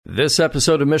This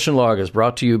episode of Mission Log is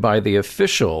brought to you by the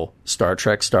official Star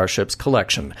Trek Starships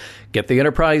collection. Get the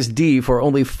Enterprise D for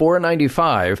only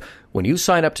 $4.95 when you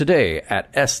sign up today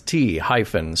at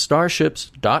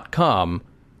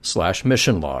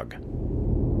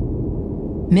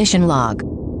st-starships.com/missionlog. Mission Log,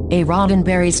 a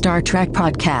Roddenberry Star Trek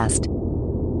podcast.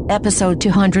 Episode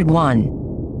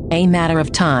 201, A Matter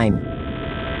of Time.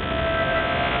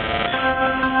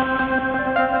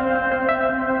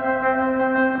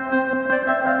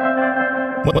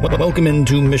 Welcome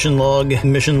into Mission Log, a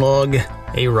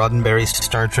Roddenberry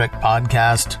Star Trek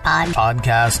podcast. I'm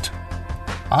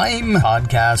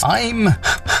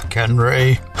Ken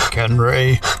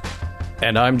Ray.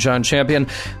 And I'm John Champion.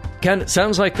 Ken, it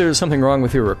sounds like there's something wrong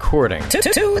with your recording. To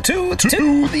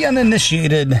the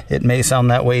uninitiated, it may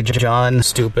sound that way, John,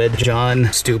 stupid. To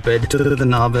the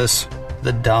novice,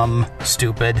 the dumb,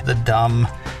 stupid, the dumb.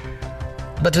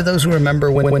 But to those who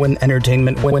remember when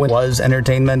entertainment was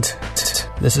entertainment,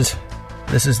 this is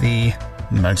the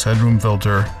Max Headroom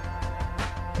filter.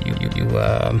 You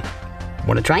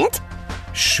want to try it?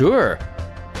 Sure.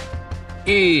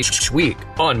 Each week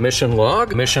on Mission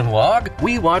Log,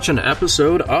 we watch an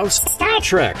episode of Star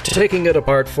Trek, taking it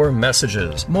apart for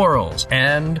messages, morals,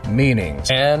 and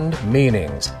meanings, and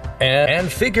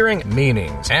figuring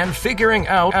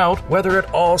out whether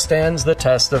it all stands the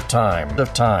test of time.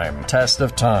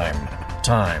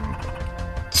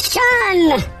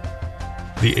 John!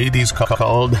 The 80s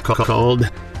called.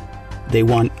 They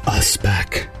want us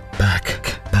back.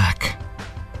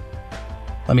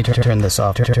 Let me turn this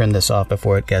off.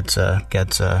 Before it gets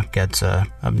obnoxious.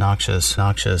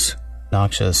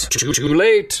 Too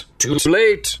late.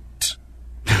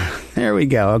 There we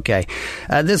go. Okay.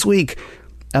 This week,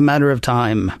 A Matter of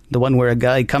Time, the one where a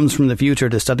guy comes from the future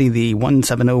to study the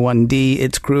 1701D,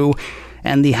 its crew,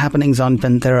 and the happenings on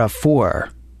Panthera 4.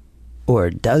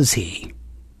 Or does he?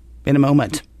 In a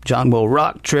moment, John will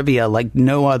rock trivia like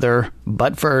no other,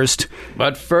 but first,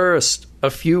 a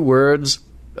few words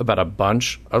about a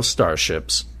bunch of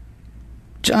starships.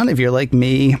 John, if you're like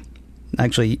me,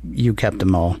 actually, you kept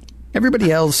them all.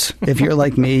 Everybody else, if you're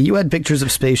like me, you had pictures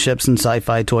of spaceships and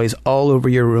sci-fi toys all over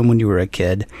your room when you were a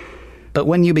kid. But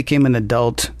when you became an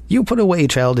adult, you put away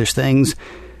childish things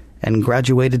and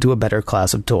graduated to a better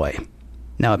class of toy.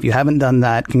 Now, if you haven't done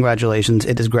that, congratulations,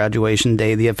 it is graduation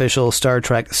day. The official Star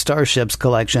Trek Starships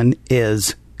collection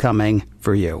is coming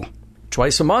for you.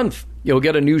 Twice a month, you'll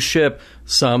get a new ship,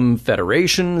 some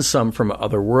Federation, some from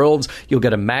other worlds. You'll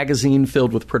get a magazine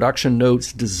filled with production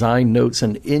notes, design notes,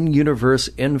 and in-universe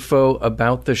info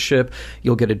about the ship.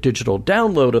 You'll get a digital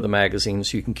download of the magazine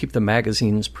so you can keep the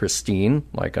magazines pristine,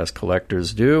 like us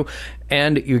collectors do.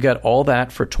 And you get all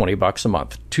that for $20 a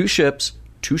month. 2 ships,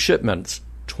 2 shipments,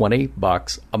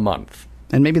 $20 a month.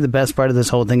 And maybe the best part of this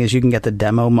whole thing is you can get the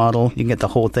demo model. You can get the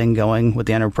whole thing going with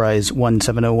the Enterprise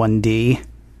 1701D.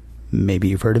 Maybe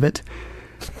you've heard of it.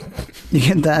 You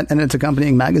get that and its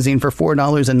accompanying magazine for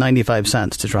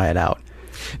 $4.95 to try it out.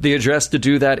 The address to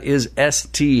do that is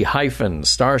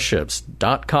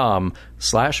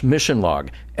st-starships.com/missionlog.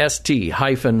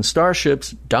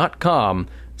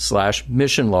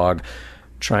 st-starships.com/missionlog.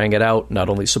 Trying it out not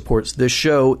only supports this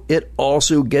show, it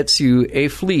also gets you a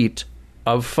fleet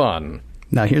of fun.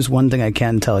 Now, here's one thing I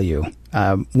can tell you.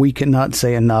 We cannot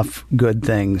say enough good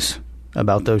things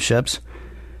about those ships.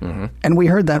 Mm-hmm. And we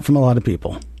heard that from a lot of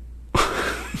people.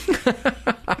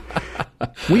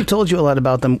 We've told you a lot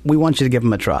about them. We want you to give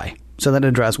them a try. So that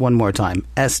address one more time,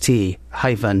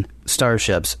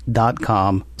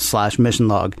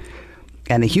 st-starships.com/missionlog.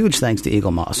 And a huge thanks to Eagle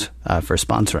Moss for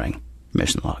sponsoring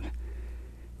Mission Log.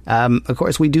 Of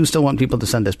course, we do still want people to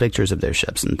send us pictures of their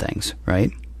ships and things,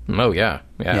 right? Oh, yeah.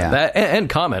 That, and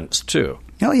comments, too.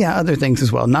 Oh, yeah, other things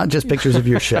as well, not just pictures of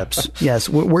your ships. Yes,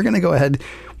 we're going to go ahead.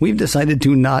 We've decided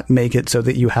to not make it so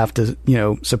that you have to,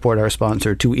 support our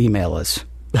sponsor to email us.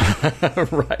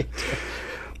 Right.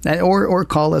 Or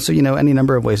call us, or, any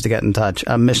number of ways to get in touch.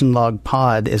 Mission Log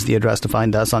Pod is the address to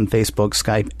find us on Facebook,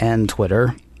 Skype, and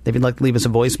Twitter. If you'd like to leave us a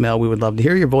voicemail, we would love to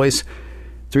hear your voice.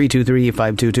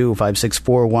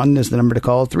 323-522-5641 is the number to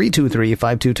call.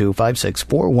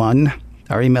 323-522-5641.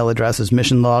 Our email address is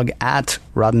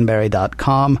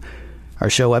missionlog@roddenberry.com. Our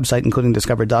show website, including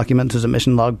discovered documents, is at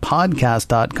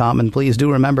missionlogpodcast.com. And please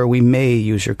do remember, we may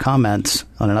use your comments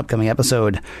on an upcoming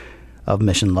episode of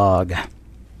Mission Log.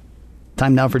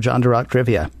 Time now for John to rock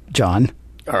trivia. John,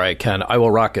 All right, Ken, I will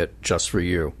rock it just for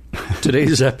you.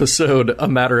 Today's episode, A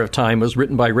Matter of Time, was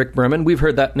written by Rick Berman. We've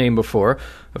heard that name before.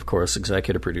 Of course,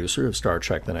 executive producer of Star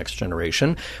Trek The Next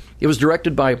Generation. It was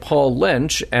directed by Paul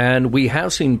Lynch, and we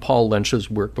have seen Paul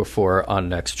Lynch's work before on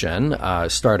Next Gen,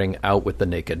 starting out with The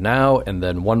Naked Now, and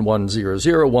then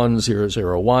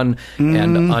 11001001,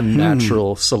 and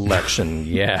Unnatural Selection.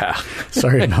 Yeah.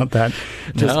 Sorry about that.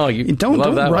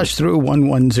 Don't rush through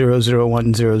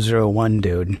 11001001,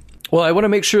 dude. Well, I want to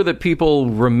make sure that people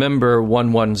remember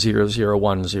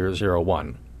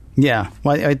 11001001. Yeah,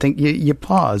 well, I think you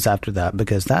pause after that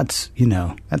because that's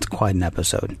quite an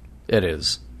episode. It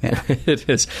is. Yeah. It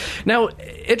is. Now,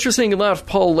 interesting enough,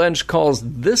 Paul Lynch calls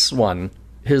this one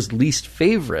his least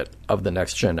favorite of the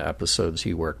Next Gen episodes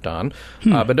he worked on.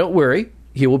 But don't worry,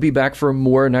 he will be back for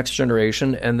more Next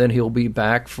Generation, and then he'll be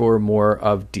back for more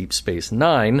of Deep Space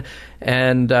Nine.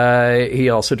 And he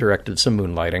also directed some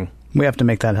Moonlighting. We have to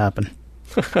make that happen.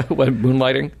 What,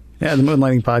 Moonlighting? Yeah, the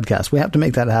Moonlighting podcast. We have to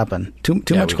make that happen. Too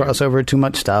much crossover, too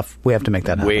much stuff. We have to make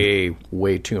that happen.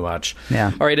 Way too much.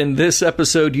 Yeah. All right, in this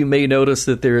episode, you may notice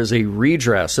that there is a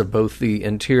redress of both the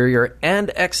interior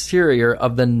and exterior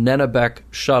of the Nenebek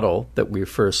shuttle that we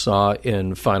first saw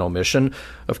in Final Mission.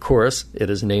 Of course, it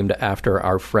is named after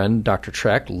our friend, Dr.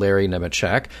 Trek, Larry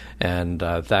Nemecek, and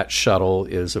that shuttle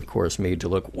is, of course, made to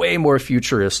look way more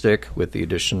futuristic with the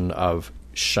addition of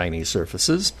shiny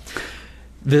surfaces.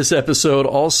 This episode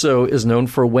also is known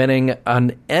for winning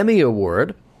an Emmy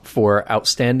Award for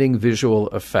Outstanding Visual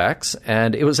Effects,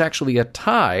 and it was actually a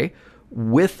tie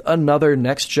with another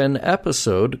Next Gen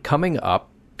episode coming up,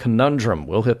 Conundrum.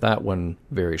 We'll hit that one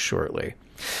very shortly.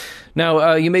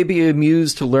 Now, you may be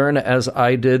amused to learn, as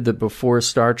I did, that before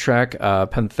Star Trek,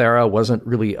 Panthera wasn't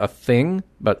really a thing,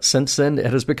 but since then it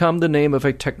has become the name of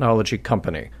a technology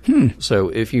company. So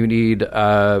if you need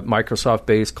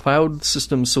Microsoft-based cloud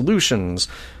system solutions,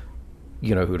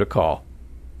 you know who to call.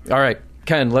 All right,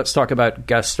 Ken, let's talk about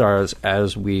guest stars,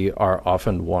 as we are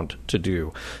often wont to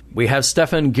do. We have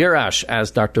Stefan Girash as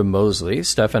Dr. Mosley.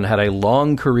 Stefan had a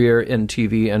long career in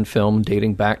TV and film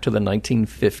dating back to the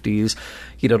 1950s.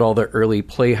 He did all the early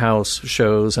Playhouse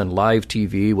shows and live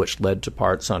TV, which led to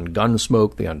parts on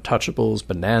Gunsmoke, The Untouchables,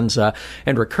 Bonanza,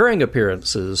 and recurring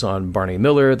appearances on Barney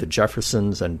Miller, The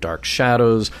Jeffersons, and Dark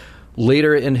Shadows.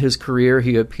 Later in his career,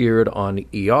 he appeared on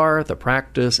ER, The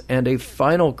Practice, and a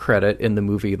final credit in the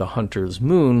movie The Hunter's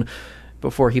Moon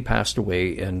before he passed away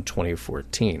in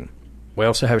 2014. We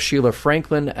also have Sheila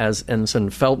Franklin as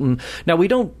Ensign Felton. Now, we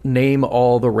don't name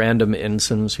all the random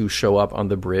ensigns who show up on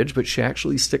the bridge, but she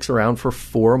actually sticks around for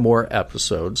 4 more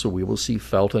episodes, so we will see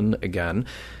Felton again.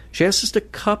 She has just a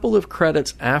couple of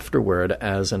credits afterward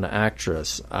as an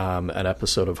actress, an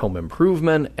episode of Home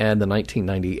Improvement and the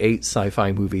 1998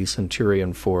 sci-fi movie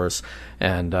Centurion Force,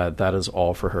 and that is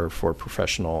all for her for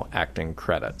professional acting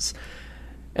credits.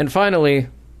 And finally,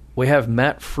 we have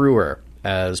Matt Frewer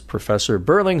as Professor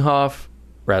Berlinghoff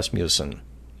Rasmussen.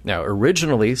 Now,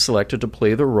 originally selected to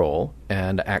play the role,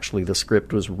 and actually the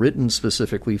script was written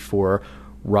specifically for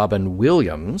Robin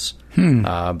Williams,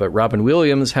 but Robin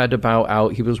Williams had to bow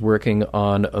out. He was working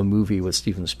on a movie with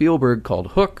Steven Spielberg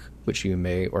called Hook, which you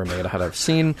may or may not have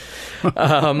seen.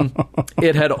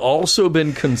 It had also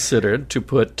been considered to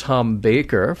put Tom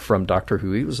Baker from Doctor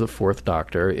Who, he was the 4th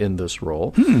Doctor, in this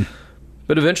role.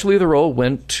 But eventually the role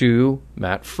went to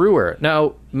Matt Frewer.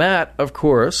 Now, Matt, of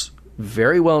course,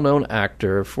 very well-known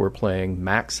actor for playing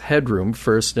Max Headroom,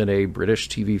 first in a British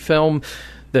TV film,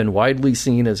 then widely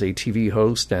seen as a TV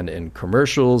host and in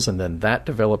commercials, and then that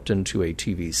developed into a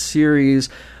TV series.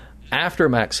 After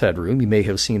Max Headroom, you may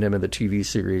have seen him in the TV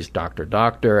series Dr.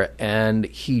 Doctor, and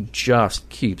he just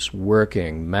keeps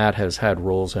working. Matt has had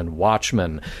roles in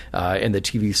Watchmen, in the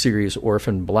TV series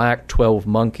Orphan Black, 12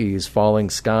 Monkeys, Falling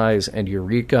Skies, and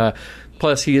Eureka.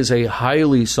 Plus, he is a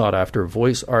highly sought-after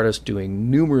voice artist doing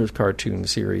numerous cartoon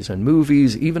series and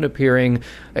movies, even appearing,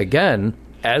 again,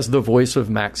 as the voice of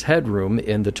Max Headroom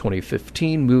in the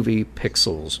 2015 movie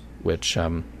Pixels, which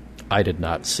I did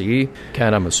not see.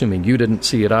 Ken, I'm assuming you didn't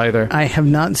see it either. I have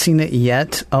not seen it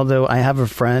yet, although I have a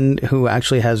friend who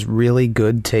actually has really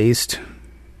good taste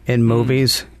in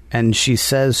movies, and she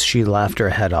says she laughed her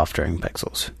head off during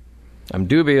Pixels. I'm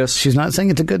dubious. She's not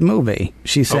saying it's a good movie.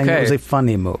 She's saying it was a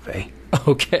funny movie.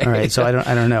 Okay. All right, so I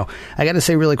don't know. I got to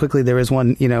say really quickly, there is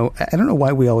one, I don't know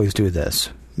why we always do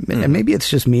this. Maybe it's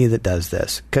just me that does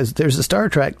this, because there's a Star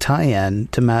Trek tie-in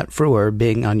to Matt Frewer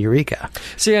being on Eureka.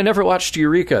 See, I never watched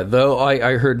Eureka, though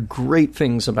I heard great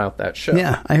things about that show.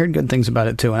 Yeah, I heard good things about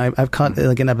it, too. And I've caught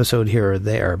like an episode here or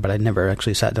there, but I never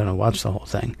actually sat down and watched the whole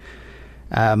thing.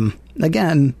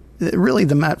 Again, really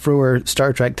the Matt Frewer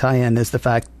Star Trek tie-in is the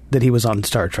fact that he was on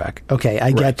Star Trek. Okay,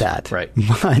 I get that. Right.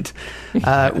 But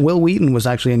Will Wheaton was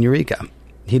actually in Eureka.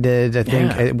 He did, I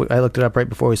think, I looked it up right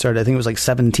before we started. I think it was like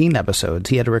 17 episodes.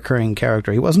 He had a recurring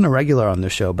character. He wasn't a regular on the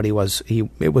show, but it was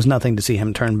nothing to see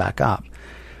him turn back up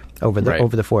over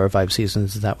the 4 or 5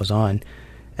 seasons that was on.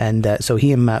 And so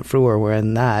he and Matt Frewer were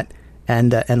in that.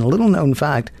 And a little known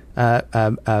fact,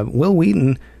 Will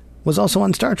Wheaton was also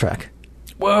on Star Trek.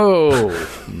 Whoa!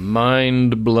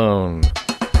 Mind blown.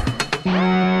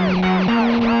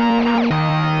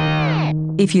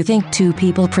 If you think two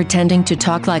people pretending to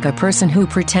talk like a person who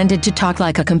pretended to talk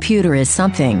like a computer is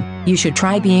something, you should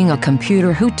try being a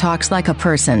computer who talks like a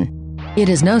person. It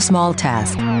is no small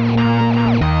task.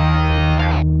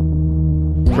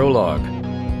 Prologue.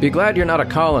 Be glad you're not a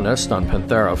colonist on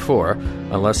Panthera 4,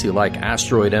 unless you like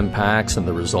asteroid impacts and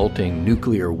the resulting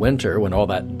nuclear winter when all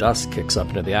that dust kicks up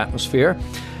into the atmosphere.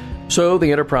 So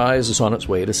the Enterprise is on its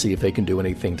way to see if they can do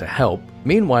anything to help.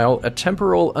 Meanwhile, a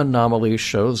temporal anomaly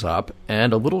shows up,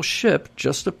 and a little ship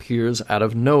just appears out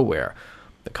of nowhere.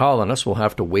 The colonists will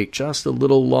have to wait just a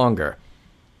little longer.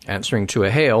 Answering to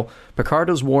a hail, Picard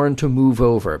is warned to move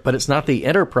over, but it's not the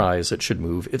Enterprise that should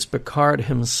move, it's Picard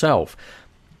himself.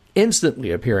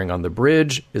 Instantly appearing on the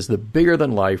bridge is the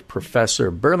bigger-than-life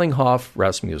Professor Berlinghoff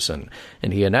Rasmussen,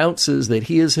 and he announces that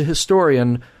he is a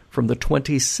historian from the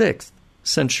 26th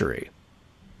century.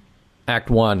 Act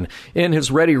 1. In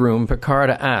his ready room, Picard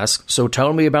asks, "So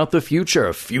tell me about the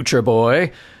future, future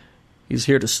boy." He's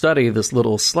here to study this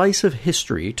little slice of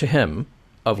history, to him,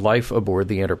 of life aboard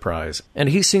the Enterprise. And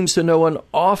he seems to know an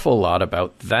awful lot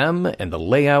about them and the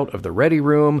layout of the ready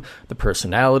room, the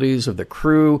personalities of the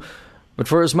crew. But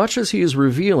for as much as he is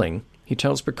revealing, he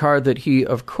tells Picard that he,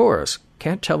 of course,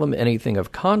 can't tell him anything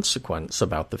of consequence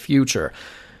about the future.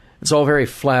 It's all very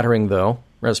flattering, though.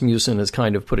 Rasmussen is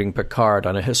kind of putting Picard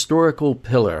on a historical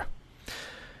pillar.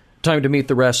 Time to meet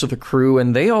the rest of the crew,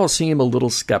 and they all seem a little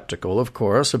skeptical, of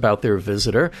course, about their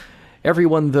visitor.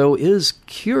 Everyone, though, is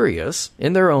curious,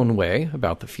 in their own way,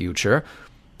 about the future.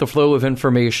 The flow of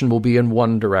information will be in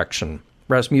one direction.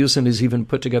 Rasmussen has even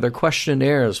put together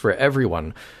questionnaires for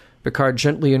everyone. Picard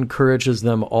gently encourages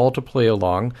them all to play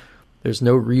along. There's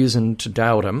no reason to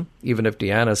doubt him, even if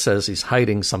Deanna says he's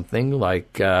hiding something,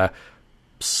 like,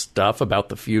 stuff about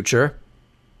the future.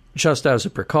 Just as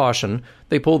a precaution,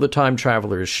 they pull the time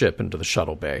traveler's ship into the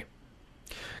shuttle bay.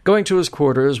 Going to his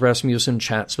quarters, Rasmussen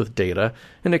chats with Data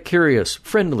in a curious,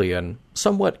 friendly, and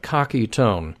somewhat cocky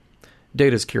tone.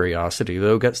 Data's curiosity,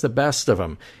 though, gets the best of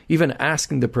him, even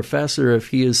asking the professor if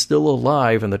he is still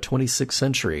alive in the 26th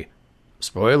century.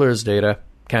 Spoilers, Data.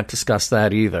 Can't discuss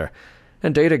that either.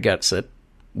 And Data gets it,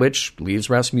 which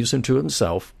leaves Rasmussen to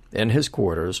himself, in his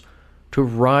quarters, to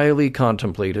wryly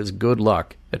contemplate his good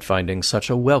luck at finding such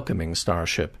a welcoming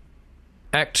starship.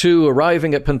 Act 2,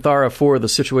 arriving at Panthera 4, the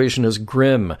situation is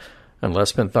grim,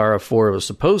 unless Panthera 4 was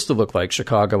supposed to look like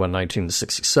Chicago in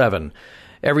 1967.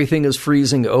 Everything is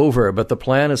freezing over, but the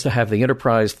plan is to have the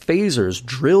Enterprise phasers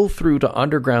drill through to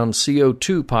underground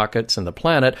CO2 pockets in the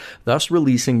planet, thus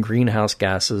releasing greenhouse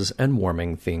gases and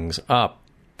warming things up.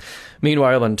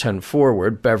 Meanwhile, in 10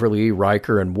 Forward, Beverly,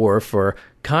 Riker, and Worf are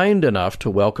kind enough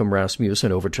to welcome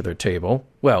Rasmussen over to their table.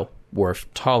 Well,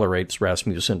 Worf tolerates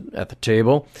Rasmussen at the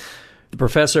table. The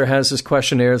professor has his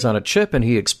questionnaires on a chip, and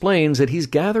he explains that he's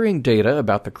gathering data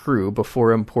about the crew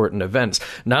before important events.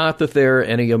 Not that there are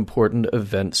any important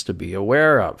events to be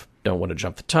aware of. Don't want to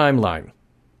jump the timeline.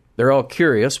 They're all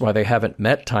curious why they haven't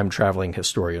met time-traveling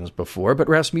historians before, but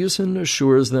Rasmussen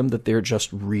assures them that they're just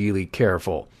really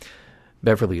careful.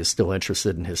 Beverly is still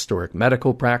interested in historic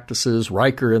medical practices,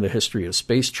 Riker in the history of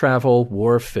space travel,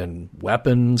 Worf in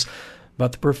weapons.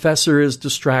 But the professor is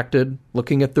distracted,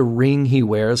 looking at the ring he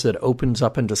wears that opens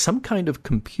up into some kind of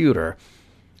computer.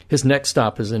 His next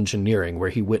stop is engineering, where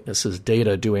he witnesses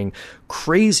Data doing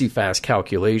crazy fast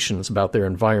calculations about their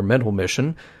environmental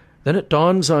mission. Then it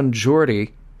dawns on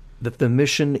Geordi that the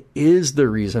mission is the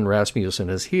reason Rasmussen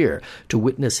is here, to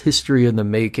witness history in the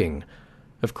making.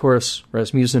 Of course,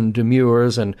 Rasmussen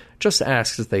demurs and just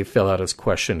asks as they fill out his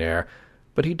questionnaire,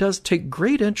 but he does take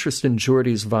great interest in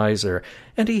Geordi's visor,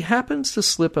 and he happens to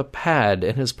slip a pad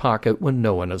in his pocket when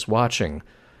no one is watching.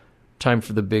 Time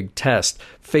for the big test.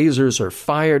 Phasers are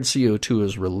fired, CO2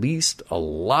 is released, a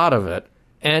lot of it,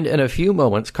 and in a few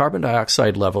moments, carbon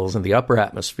dioxide levels in the upper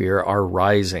atmosphere are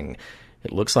rising.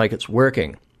 It looks like it's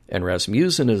working, and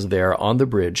Rasmussen is there on the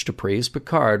bridge to praise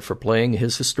Picard for playing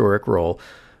his historic role,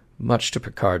 much to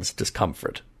Picard's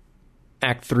discomfort.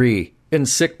 Act 3. In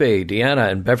sickbay,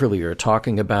 Deanna and Beverly are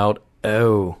talking about,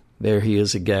 oh, there he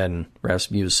is again,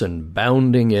 Rasmussen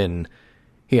bounding in.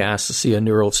 He asks to see a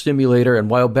neural stimulator, and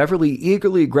while Beverly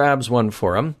eagerly grabs one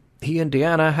for him, he and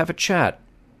Deanna have a chat.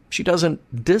 She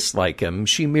doesn't dislike him,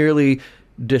 she merely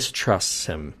distrusts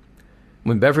him.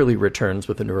 When Beverly returns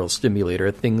with the neural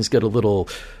stimulator, things get a little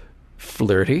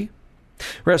flirty.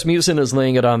 Rasmussen is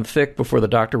laying it on thick before the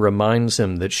doctor reminds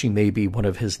him that she may be one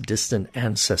of his distant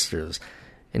ancestors,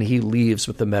 and he leaves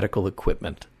with the medical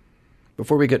equipment.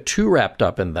 Before we get too wrapped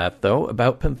up in that, though,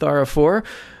 about Panthara 4,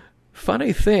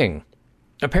 funny thing.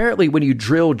 Apparently, when you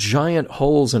drill giant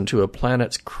holes into a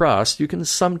planet's crust, you can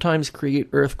sometimes create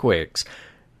earthquakes.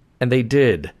 And they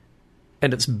did.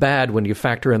 And it's bad when you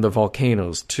factor in the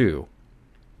volcanoes, too.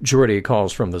 Geordi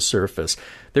calls from the surface.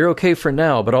 They're okay for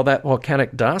now, but all that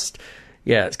volcanic dust?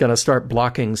 Yeah, it's going to start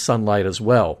blocking sunlight as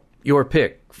well. Your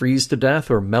pick, freeze to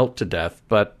death or melt to death,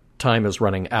 but time is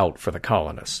running out for the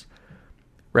colonists.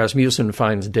 Rasmussen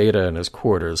finds Data in his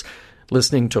quarters,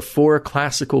 listening to 4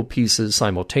 classical pieces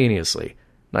simultaneously.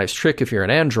 Nice trick if you're an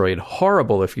android,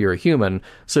 horrible if you're a human,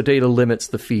 so Data limits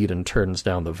the feed and turns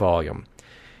down the volume.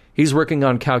 He's working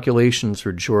on calculations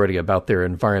for Geordi about their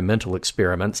environmental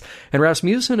experiments, and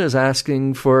Rasmussen is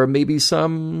asking for maybe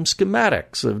some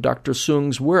schematics of Dr.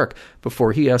 Soong's work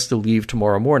before he has to leave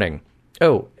tomorrow morning.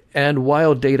 Oh, and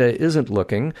while Data isn't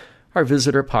looking, our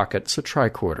visitor pockets a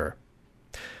tricorder.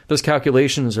 Those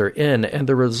calculations are in, and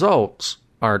the results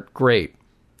aren't great.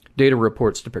 Data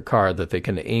reports to Picard that they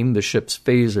can aim the ship's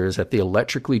phasers at the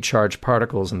electrically charged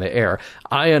particles in the air,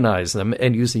 ionize them,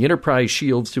 and use the Enterprise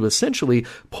shields to essentially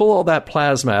pull all that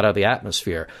plasma out of the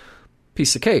atmosphere.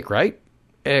 Piece of cake, right?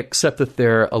 Except that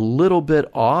they're a little bit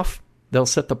off. They'll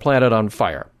set the planet on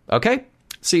fire. Okay?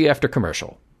 See you after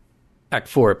commercial. Act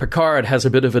 4. Picard has a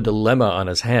bit of a dilemma on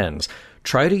his hands.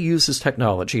 Try to use his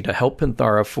technology to help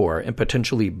Panthara 4 and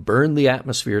potentially burn the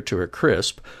atmosphere to a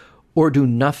crisp, or do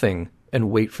nothing and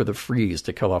wait for the freeze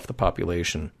to kill off the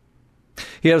population.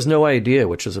 He has no idea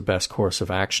which is the best course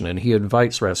of action, and he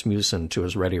invites Rasmussen to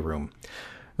his ready room.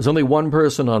 There's only one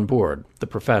person on board, the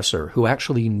professor, who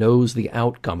actually knows the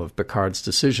outcome of Picard's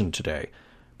decision today.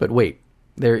 But wait,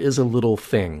 there is a little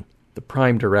thing, the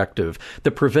Prime Directive,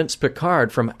 that prevents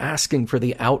Picard from asking for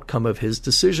the outcome of his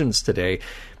decisions today.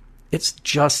 It's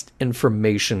just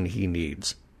information he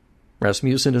needs.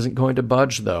 Rasmussen isn't going to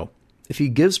budge, though. If he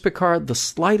gives Picard the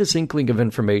slightest inkling of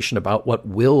information about what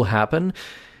will happen,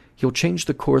 he'll change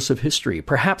the course of history,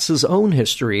 perhaps his own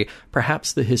history,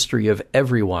 perhaps the history of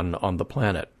everyone on the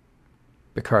planet.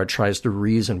 Picard tries to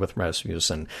reason with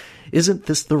Rasmussen. Isn't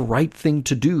this the right thing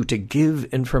to do, to give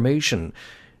information?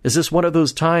 Is this one of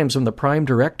those times when the Prime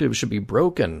Directive should be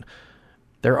broken?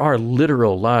 There are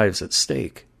literal lives at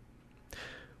stake.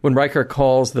 When Riker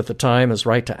calls that the time is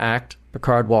right to act,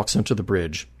 Picard walks into the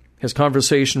bridge. His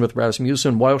conversation with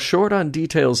Rasmussen, while short on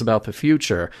details about the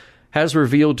future, has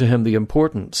revealed to him the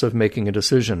importance of making a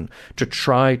decision, to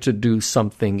try to do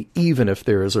something even if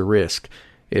there is a risk.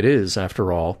 It is,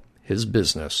 after all, his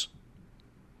business.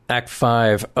 Act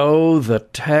 5. Oh, the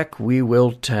tech we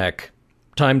will tech.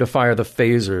 Time to fire the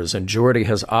phasers, and Geordi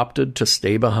has opted to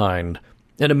stay behind.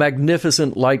 In a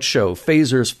magnificent light show,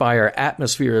 phasers fire,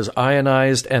 atmosphere is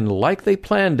ionized, and like they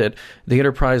planned it, the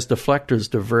Enterprise deflectors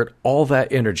divert all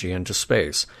that energy into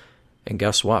space. And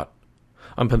guess what?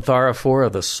 On Panthara 4,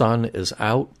 the sun is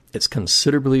out, it's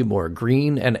considerably more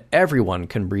green, and everyone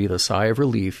can breathe a sigh of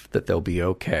relief that they'll be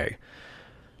okay.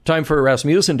 Time for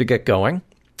Rasmussen to get going.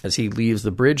 As he leaves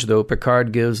the bridge, though,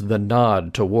 Picard gives the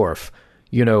nod to Worf.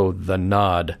 You know, the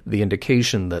nod, the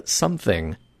indication that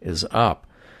something is up.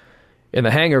 In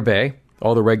the hangar bay,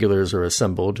 all the regulars are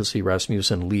assembled to see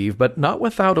Rasmussen leave, but not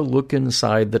without a look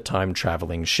inside the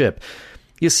time-traveling ship.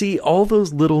 You see, all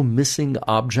those little missing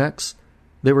objects,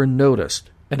 they were noticed,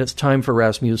 and it's time for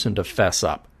Rasmussen to fess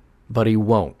up. But he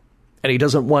won't. And he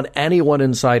doesn't want anyone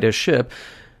inside his ship,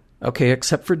 okay,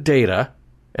 except for Data,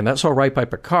 and that's all right by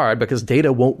Picard, because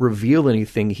Data won't reveal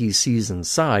anything he sees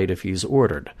inside if he's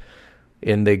ordered.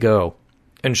 In they go.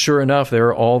 And sure enough, there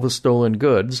are all the stolen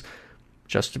goods.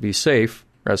 Just to be safe,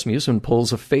 Rasmussen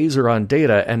pulls a phaser on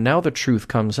Data, and now the truth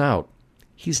comes out.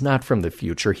 He's not from the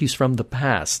future, he's from the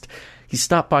past. He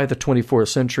stopped by the 24th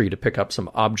century to pick up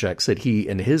some objects that he,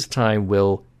 in his time,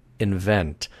 will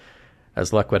invent.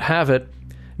 As luck would have it,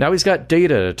 now he's got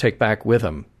Data to take back with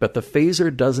him, but the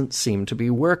phaser doesn't seem to be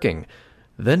working.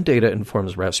 Then Data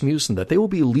informs Rasmussen that they will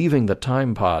be leaving the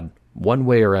time pod, one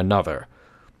way or another.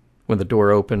 When the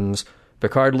door opens,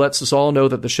 Picard lets us all know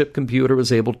that the ship computer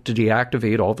was able to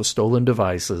deactivate all the stolen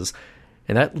devices,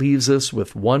 and that leaves us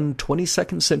with one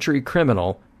 22nd century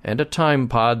criminal and a time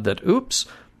pod that, oops,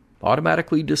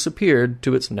 automatically disappeared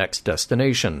to its next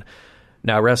destination.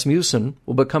 Now Rasmussen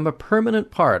will become a permanent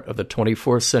part of the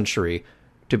 24th century,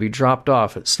 to be dropped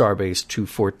off at Starbase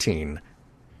 214.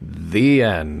 The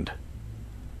end.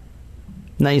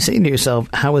 Now you say to yourself,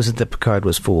 how is it that Picard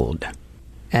was fooled?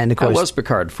 And of course, how was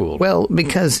Picard fooled? Well,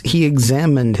 because he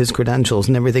examined his credentials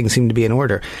and everything seemed to be in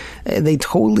order. They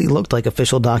totally looked like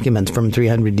official documents from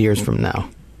 300 years from now.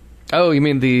 Oh, you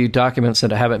mean the documents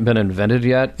that haven't been invented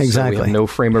yet? Exactly. So we have no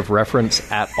frame of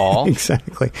reference at all?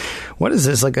 Exactly. What is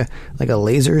this, like a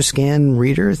laser scan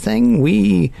reader thing?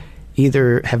 We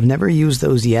either have never used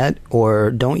those yet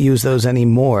or don't use those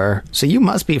anymore, so you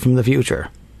must be from the future.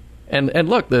 And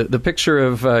look, the picture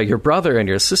of your brother and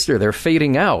your sister, they're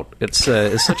fading out. It's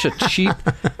such a cheap...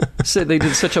 they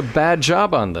did such a bad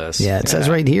job on this. Yeah, it says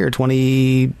right here,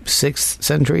 26th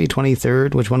century,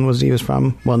 23rd. Which one was he was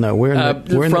from? Well, no, we're in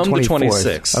the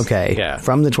 24th. Okay, yeah.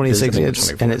 From the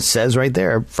 26th. And it says right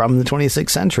there, from the 26th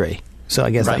century. So I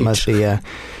guess that must be...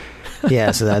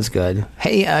 yeah, so that's good.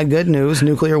 Hey, good news.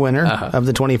 Nuclear winter of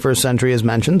the 21st century is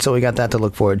mentioned, so we got that to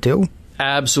look forward to.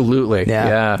 Absolutely.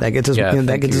 Yeah. That gets us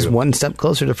us one step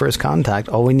closer to first contact.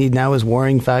 All we need now is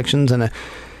warring factions and a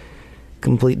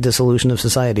complete dissolution of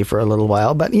society for a little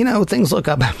while. But, things look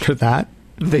up after that.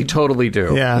 They totally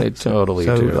do. Yeah. They totally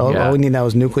do. All we need now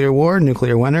is nuclear war,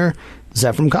 nuclear winter,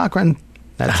 Zefram Cochrane.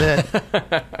 That's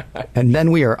it. And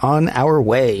then we are on our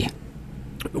way.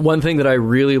 One thing that I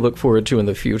really look forward to in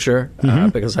the future,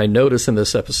 because I noticed in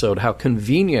this episode how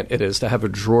convenient it is to have a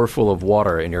drawer full of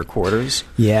water in your quarters.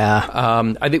 Yeah.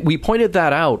 I think we pointed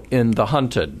that out in The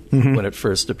Hunted when it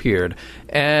first appeared.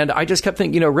 And I just kept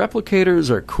thinking, replicators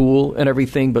are cool and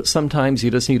everything, but sometimes you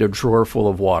just need a drawer full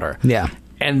of water. Yeah.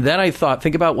 And then I thought,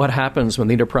 think about what happens when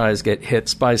the Enterprise get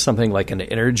hit by something like an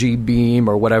energy beam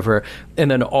or whatever, and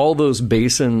then all those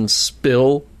basins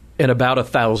spill in about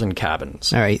 1,000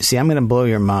 cabins. All right. See, I'm going to blow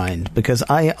your mind because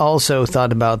I also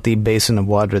thought about the basin of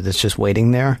water that's just waiting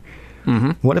there.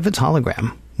 Mm-hmm. What if it's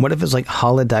hologram? What if it's like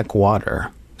holodeck water?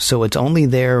 So it's only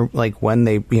there like when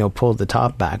they pull the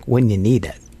top back when you need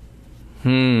it.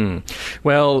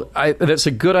 Well, that's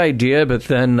a good idea, but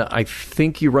then I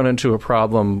think you run into a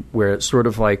problem where it's sort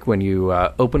of like when you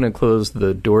open and close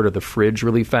the door to the fridge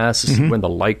really fast, when the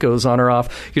light goes on or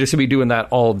off. You're just going to be doing that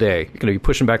all day. You're going to be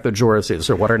pushing back the drawer. Is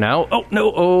there water now? Oh,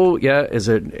 no. Oh, yeah. Is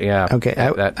it? Yeah. Okay.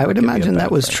 I would imagine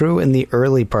that was true in the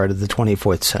early part of the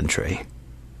 24th century.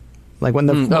 Like when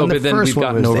the but then first we've one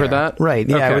gotten was over there. that? Right,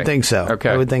 yeah, Okay. I would think so. Okay.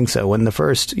 I would think so. When the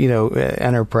first,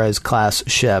 Enterprise class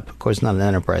ship, of course not an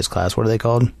Enterprise class, what are they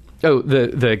called? Oh,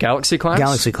 the Galaxy class?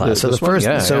 Galaxy class. So the this one? first,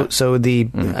 Yeah. so the,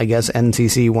 I guess,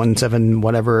 NCC 17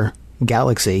 whatever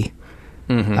Galaxy,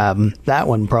 that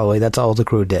one probably, that's all the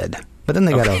crew did. But then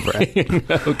they got over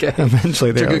it. Okay.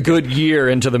 Eventually they took a good year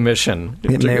into the mission.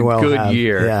 It may well good have.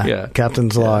 year. Yeah.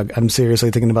 Captain's log. I'm seriously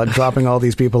thinking about dropping all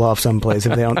these people off someplace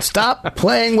if they don't stop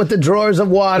playing with the drawers of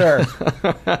water.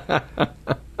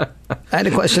 I had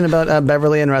a question about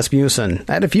Beverly and Rasmussen.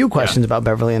 I had a few questions about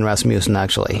Beverly and Rasmussen,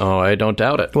 actually. Oh, I don't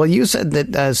doubt it. Well, you said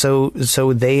that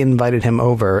so they invited him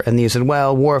over, and you said,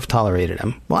 well, Worf tolerated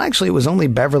him. Well, actually, it was only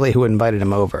Beverly who invited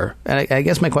him over. And I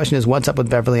guess my question is, what's up with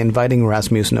Beverly inviting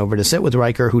Rasmussen over to sit with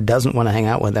Riker, who doesn't want to hang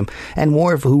out with him, and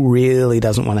Worf, who really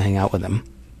doesn't want to hang out with him?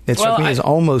 It struck me as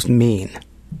almost mean.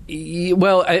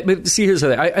 Well, see, here's the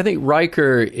thing. I think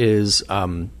Riker is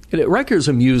Riker's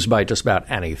amused by just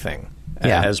about anything.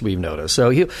 Yeah. As we've noticed.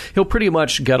 So he'll pretty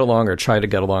much get along or try to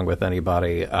get along with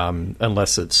anybody,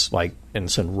 unless it's like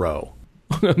Ensign Ro.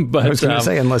 But I was going to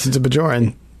say, unless it's a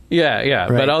Bajoran. Yeah. Right.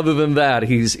 But other than that,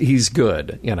 he's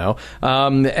good,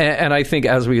 And I think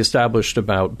as we established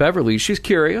about Beverly, she's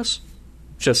curious.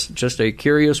 Just a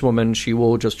curious woman. She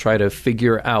will just try to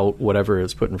figure out whatever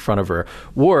is put in front of her.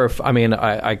 Worf,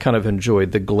 I kind of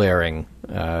enjoyed the glaring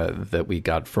that we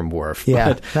got from Worf.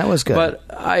 Yeah, that was good. But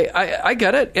I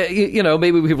get it.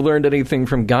 Maybe we've learned anything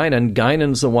from Guinan.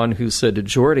 Guinan's the one who said to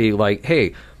Geordi, like,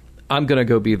 hey, I'm going to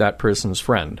go be that person's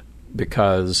friend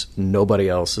because nobody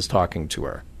else is talking to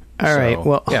her. All right.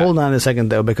 Well, yeah. Hold on a second,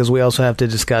 though, because we also have to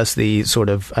discuss the sort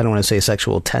of, I don't want to say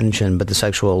sexual tension, but the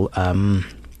sexual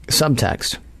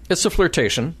subtext. It's a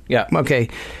flirtation. Yeah. Okay.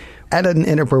 At an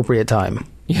inappropriate time.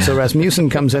 Yeah. So Rasmussen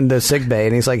comes into sickbay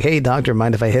and he's like, hey, doctor,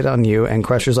 mind if I hit on you? And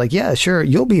Crusher's like, yeah, sure.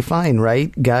 You'll be fine, right?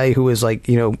 Guy who is like,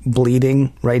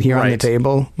 bleeding right here on the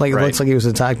table. Like, it looks like he was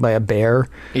attacked by a bear.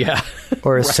 Yeah.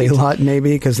 Or a Salot,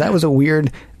 maybe. Because that was a weird,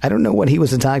 I don't know what he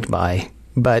was attacked by.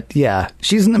 But yeah,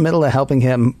 she's in the middle of helping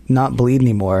him not bleed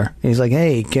anymore. And he's like,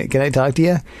 hey, can I talk to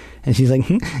you? And she's like,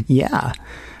 yeah.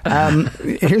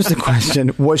 Here's the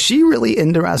question. Was she really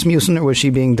into Rasmussen or was she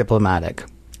being diplomatic?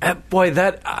 Boy,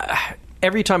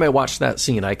 every time I watched that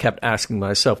scene, I kept asking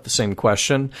myself the same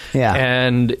question. Yeah.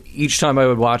 And each time I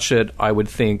would watch it, I would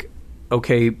think,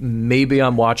 okay, maybe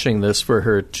I'm watching this for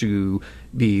her to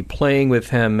be playing with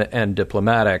him and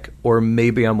diplomatic, or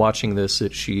maybe I'm watching this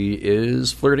that she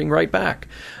is flirting right back.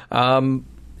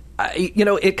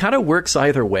 It kind of works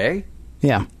either way.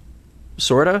 Yeah.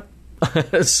 Sort of.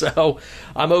 So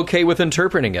I'm okay with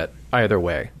interpreting it either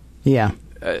way. Yeah.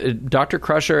 Dr.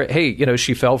 Crusher, hey,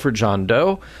 she fell for John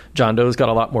Doe. John Doe's got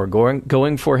a lot more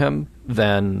going for him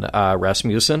than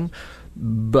Rasmussen.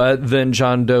 But then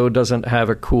John Doe doesn't have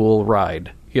a cool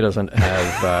ride. He doesn't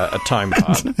have a time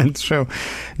pod. That's true.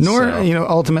 Nor,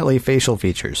 ultimately facial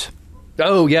features.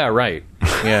 Oh, yeah, right.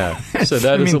 Yeah. So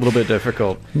that is a little bit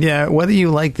difficult. Yeah, whether you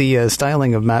like the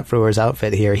styling of Matt Frewer's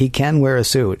outfit here, he can wear a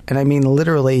suit. And I mean,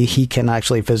 literally, he can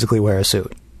actually physically wear a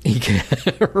suit. He can,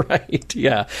 right,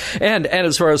 yeah. And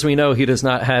as far as we know, he does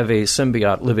not have a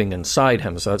symbiote living inside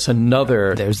him. So that's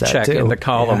another check in the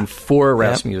column for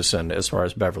Rasmussen as far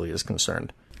as Beverly is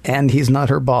concerned. And he's not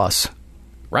her boss.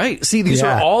 Right. See, these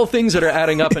are all things that are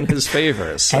adding up in his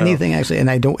favor. So. Anything, actually. And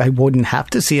I wouldn't have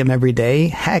to see him every day.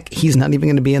 Heck, he's not even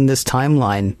going to be in this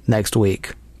timeline next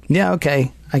week. Yeah,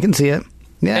 okay. I can see it.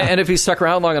 Yeah. And if he stuck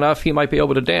around long enough, he might be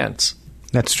able to dance.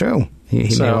 That's true.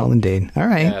 He may well indeed. All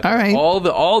right. Yeah, all right.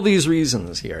 All these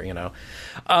reasons here,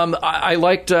 I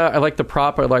liked the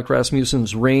prop. I liked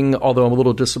Rasmussen's ring, although I'm a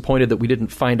little disappointed that we didn't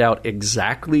find out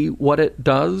exactly what it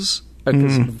does.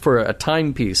 For a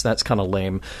timepiece, that's kind of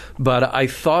lame. But I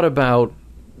thought about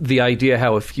the idea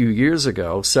how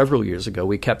several years ago,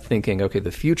 we kept thinking, okay,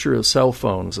 the future of cell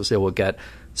phones is they will get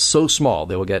so small.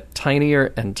 They will get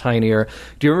tinier and tinier.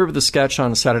 Do you remember the sketch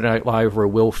on Saturday Night Live where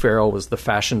Will Ferrell was the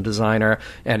fashion designer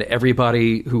and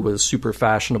everybody who was super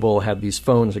fashionable had these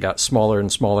phones that got smaller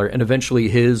and smaller, and eventually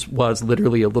his was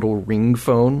literally a little ring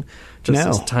phone?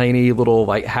 This tiny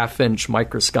little half-inch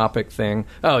microscopic thing.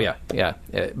 Oh, yeah.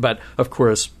 But, of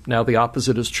course, now the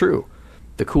opposite is true.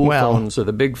 The cool phones are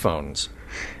the big phones.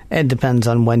 It depends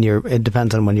on when you're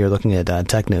looking at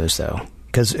tech news, though.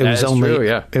 Because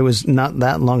it was not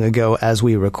that long ago as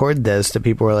we record this that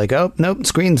people were like, oh, nope,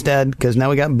 screen's dead because now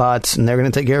we got bots and they're going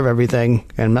to take care of everything.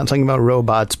 And I'm not talking about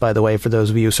robots, by the way, for those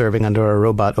of you serving under our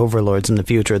robot overlords in the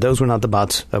future. Those were not the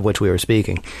bots of which we were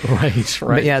speaking. Right.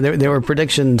 But yeah, there were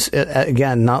predictions,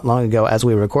 again, not long ago as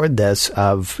we record this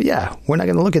of, we're not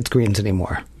going to look at screens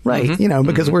anymore. Right. Mm-hmm.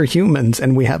 Because we're humans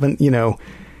and we haven't,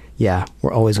 Yeah,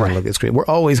 we're always going to look at screens. We're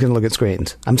always going to look at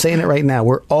screens. I'm saying it right now.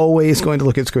 We're always going to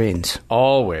look at screens.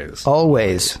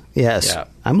 Always. Yes. Yeah.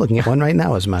 I'm looking at one right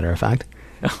now, as a matter of fact.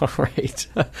 All right.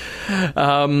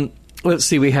 Let's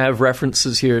see. We have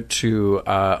references here to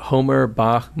Homer,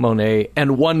 Bach, Monet,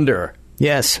 and Wonder.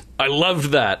 Yes. I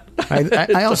loved that.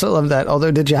 I also love that. Although,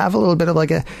 did you have a little bit of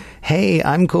hey,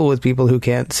 I'm cool with people who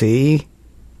can't see?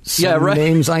 Some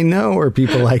names I know are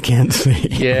people I can't see.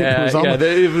 Yeah,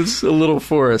 it was a little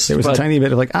forced. There was a tiny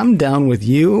bit of I'm down with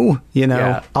you,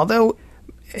 Yeah. Although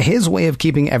his way of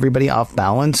keeping everybody off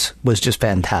balance was just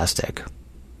fantastic.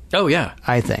 Oh, yeah.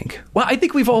 I think. Well, I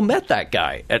think we've all met that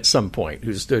guy at some point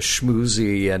who's the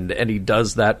schmoozy, and he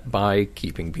does that by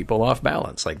keeping people off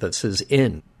balance. That's his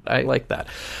in. I like that.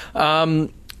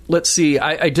 Let's see.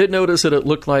 I did notice that it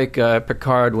looked like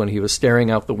Picard when he was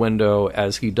staring out the window,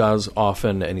 as he does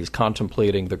often, and he's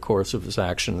contemplating the course of his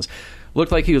actions.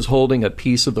 Looked like he was holding a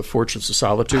piece of the Fortress of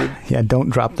Solitude. Yeah, don't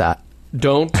drop that.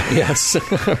 Don't? Yes.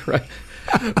 Right.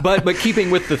 But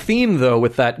keeping with the theme, though,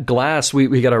 with that glass,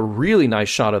 we got a really nice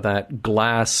shot of that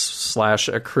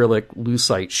glass/acrylic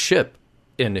lucite ship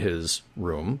in his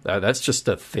room. That's just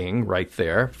a thing right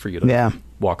there for you to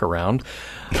walk around.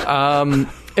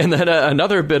 And then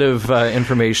another bit of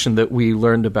information that we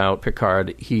learned about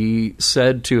Picard, he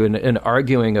said in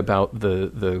arguing about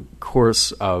the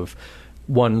course of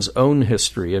one's own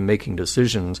history and making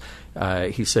decisions,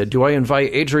 he said, do I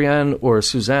invite Adrienne or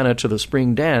Susanna to the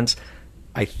spring dance?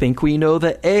 I think we know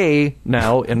the A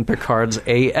now in Picard's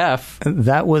AF.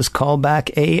 That was callback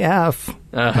AF.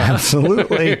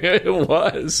 Absolutely. It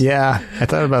was. Yeah, I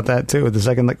thought about that too. The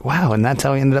second, wow, and that's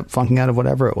how he ended up funking out of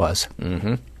whatever it was.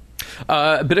 Mm-hmm.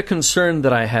 A bit of concern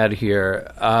that I had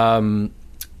here.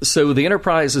 So the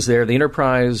Enterprise is there. The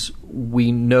Enterprise,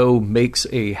 we know, makes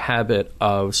a habit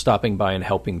of stopping by and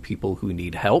helping people who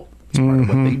need help. It's part of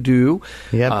what they do.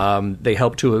 Yep. They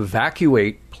help to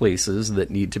evacuate places that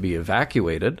need to be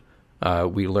evacuated.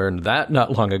 We learned that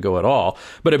not long ago at all.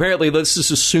 But apparently, let's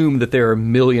just assume that there are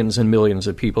millions and millions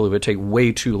of people who would take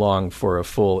way too long for a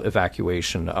full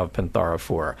evacuation of Panthara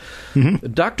 4.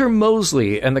 Mm-hmm. Dr.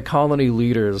 Mosley and the colony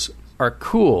leaders are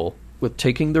cool with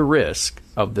taking the risk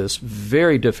of this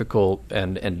very difficult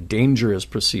and dangerous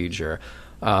procedure,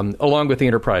 along with the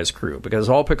Enterprise crew, because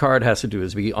all Picard has to do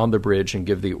is be on the bridge and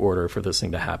give the order for this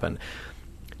thing to happen.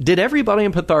 Did everybody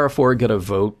in Pathara 4 get a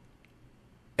vote?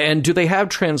 And do they have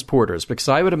transporters? Because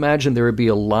I would imagine there would be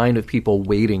a line of people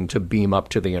waiting to beam up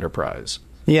to the Enterprise.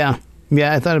 Yeah.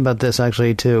 Yeah, I thought about this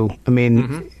actually, too. I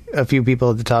mean, a few people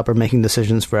at the top are making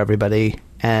decisions for everybody.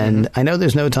 And I know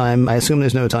there's no time. I assume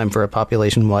there's no time for a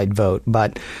population-wide vote.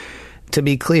 But to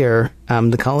be clear,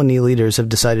 the colony leaders have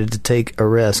decided to take a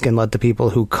risk and let the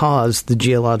people who cause the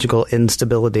geological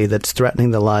instability that's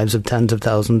threatening the lives of tens of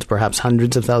thousands, perhaps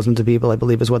hundreds of thousands of people, I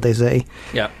believe is what they say.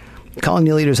 Yeah.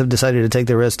 Colony leaders have decided to take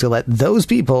the risk to let those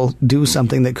people do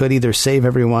something that could either save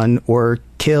everyone or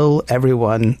kill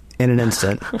everyone in an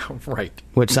instant. Right.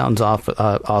 Which sounds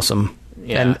awesome.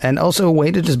 Yeah. And also a way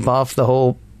to just buff the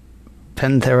whole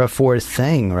Panthera 4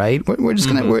 thing, right? We're just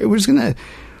gonna we're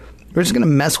just gonna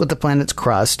mess with the planet's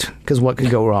crust, because what could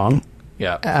go wrong?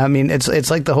 Yeah. I mean, it's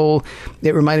like the whole.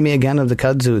 It reminded me again of the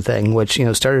kudzu thing, which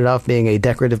started off being a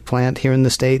decorative plant here in the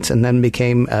States, and then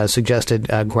became suggested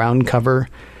ground cover.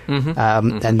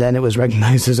 And then it was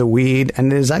recognized as a weed,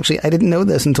 and it is actually, I didn't know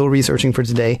this until researching for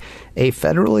today, a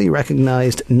federally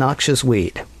recognized noxious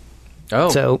weed. Oh,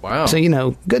 so, wow.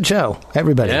 So, good show,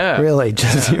 everybody. Yeah. Really,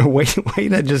 just way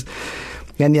to just,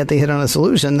 and yet they hit on a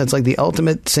solution that's like the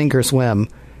ultimate sink or swim.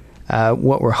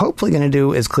 What we're hopefully going to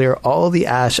do is clear all the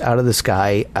ash out of the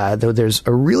sky, though there's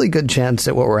a really good chance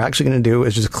that what we're actually going to do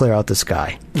is just clear out the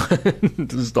sky.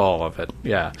 Just all of it,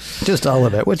 yeah. Just all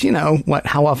of it, which,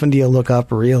 how often do you look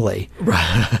up, really?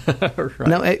 Right.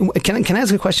 Now, can I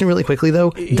ask a question really quickly, though?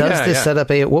 Does this set up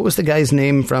what was the guy's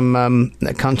name from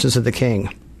Conscience of the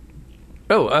King?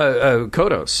 Oh,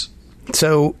 Kodos.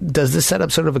 So does this set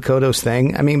up sort of a Kodos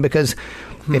thing? I mean, because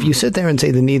if you sit there and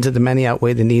say the needs of the many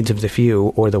outweigh the needs of the few,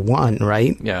 or the one,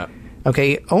 right? Yeah.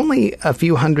 Okay, only a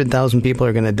few 100,000 people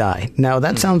are going to die. Now,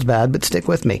 that sounds bad, but stick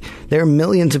with me. There are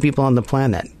millions of people on the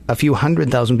planet. A few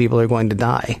 100,000 people are going to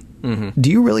die. Do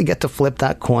you really get to flip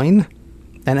that coin?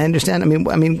 And I understand, I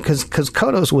mean, because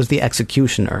Kodos was the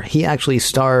executioner. He actually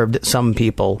starved some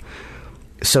people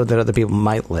so that other people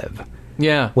might live.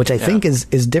 Yeah. Which I think is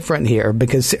different here,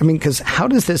 because how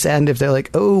does this end if they're like,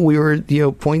 oh, we were,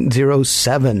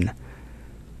 0.07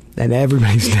 and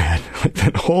everybody's dead? Like,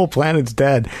 that whole planet's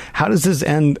dead. How does this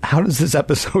end? How does this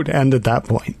episode end at that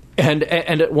point? And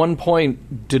at one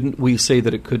point, didn't we say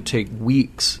that it could take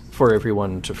weeks for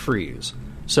everyone to freeze?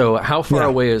 So how far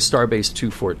away is Starbase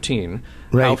 214?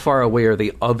 Right. How far away are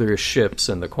the other ships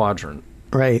in the quadrant?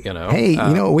 Right. Hey,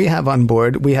 you know what we have on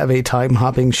board? We have a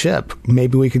time-hopping ship.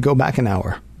 Maybe we could go back an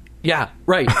hour. Yeah,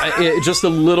 right. Just a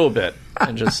little bit.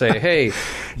 And just say, hey,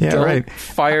 don't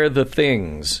fire the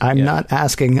things. I'm not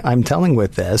asking, I'm telling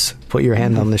with this. Put your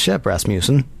hand on the ship,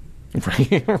 Rasmussen.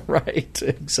 Right,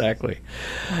 exactly.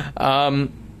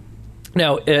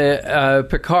 Now,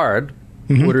 Picard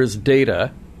orders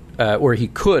Data, or he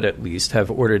could at least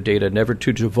have ordered Data never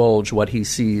to divulge what he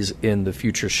sees in the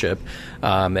future ship,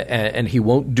 and he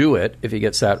won't do it if he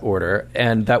gets that order.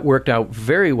 And that worked out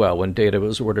very well when Data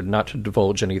was ordered not to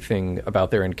divulge anything about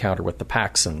their encounter with the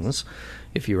Paxons,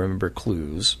 if you remember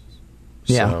Clues.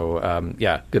 Yeah. So,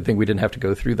 good thing we didn't have to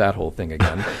go through that whole thing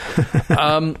again.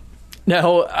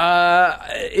 Now,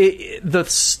 the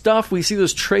stuff, we see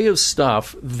this tray of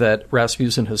stuff that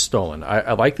Rasmussen has stolen.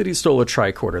 I like that he stole a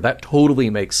tricorder. That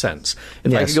totally makes sense.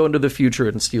 If I could go into the future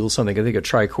and steal something, I think a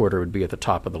tricorder would be at the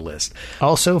top of the list.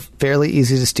 Also, fairly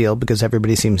easy to steal because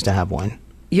everybody seems to have one.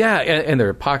 Yeah, and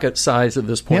they're pocket size at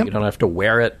this point. Yep. You don't have to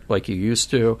wear it like you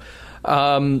used to.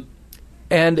 And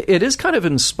it is kind of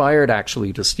inspired,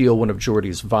 actually, to steal one of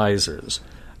Geordi's visors.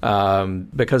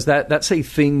 Because that's a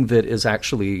thing that is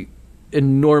actually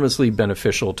enormously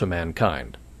beneficial to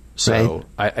mankind. So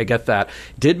I get that.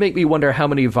 Did make me wonder how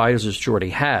many visors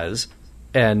Geordi has,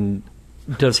 and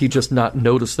does he just not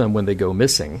notice them when they go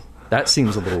missing? That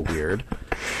seems a little weird.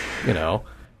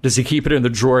 Does he keep it in the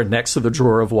drawer next to the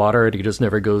drawer of water, and he just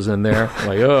never goes in there?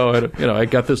 Like, I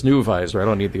got this new visor. I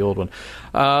don't need the old one.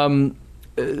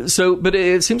 But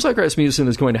it seems like Rasmussen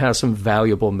is going to have some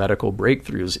valuable medical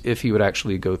breakthroughs if he would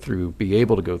actually be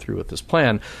able to go through with this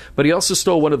plan. But he also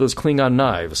stole one of those Klingon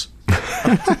knives,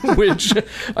 which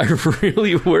I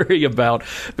really worry about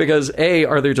because, A,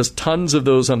 are there just tons of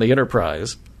those on the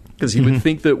Enterprise? Because you would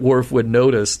think that Worf would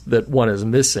notice that one is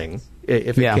missing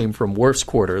if it came from Worf's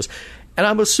quarters. And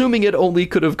I'm assuming it only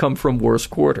could have come from Worf's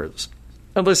quarters,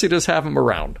 unless he just have him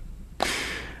around.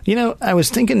 I was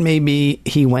thinking maybe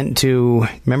he went to,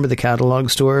 remember the catalog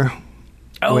store?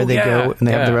 Where they go and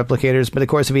they have the replicators. But of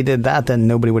course, if he did that, then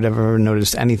nobody would have ever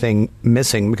noticed anything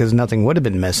missing because nothing would have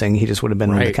been missing. He just would have been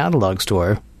in the catalog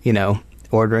store,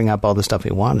 ordering up all the stuff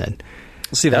he wanted.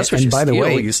 See, that's what and you by steal. the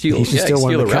way, you steal, you steal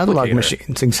one of the catalog replicator.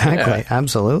 machines. Exactly. Yeah.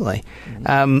 Absolutely.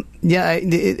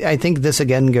 I think this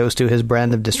again goes to his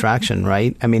brand of distraction,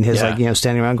 right? I mean, his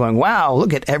standing around going, "Wow,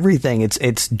 look at everything.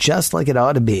 It's just like it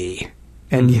ought to be,"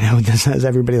 and this has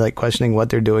everybody like questioning what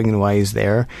they're doing and why he's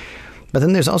there. But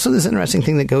then there's also this interesting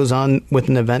thing that goes on with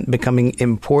an event becoming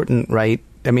important, right?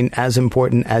 I mean, as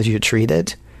important as you treat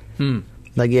it.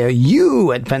 Like,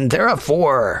 you at Pantera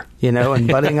 4, and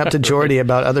butting up to Geordie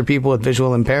about other people with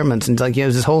visual impairments. And like,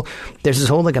 there's this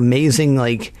whole like amazing,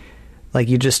 like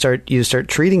you just start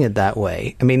treating it that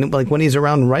way. I mean, like when he's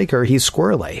around Riker, he's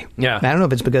squirrely. Yeah. And I don't know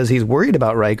if it's because he's worried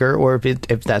about Riker or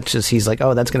if that's just, he's like,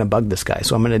 oh, that's going to bug this guy,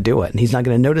 so I'm going to do it. And he's not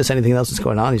going to notice anything else that's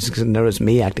going on. He's just going to notice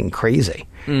me acting crazy.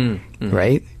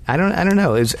 Right? I don't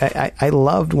know. I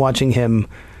loved watching him.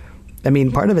 I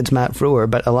mean, part of it's Matt Frewer,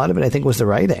 but a lot of it, I think, was the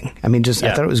writing. I mean, I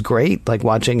thought it was great, like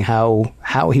watching how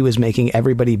he was making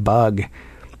everybody bug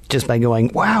just by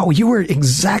going, wow, you were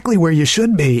exactly where you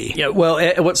should be. Yeah,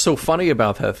 well, what's so funny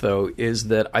about that, though, is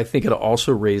that I think it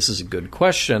also raises a good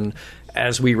question,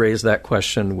 as we raised that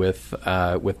question with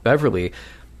Beverly.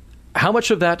 How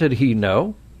much of that did he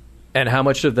know, and how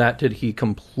much of that did he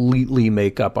completely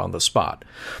make up on the spot?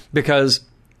 Because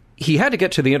he had to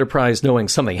get to the Enterprise knowing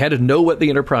something. He had to know what the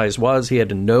Enterprise was. He had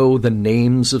to know the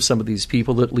names of some of these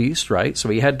people at least, right? So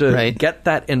he had to get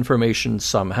that information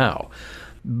somehow.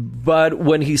 But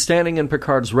when he's standing in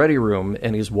Picard's ready room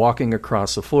and he's walking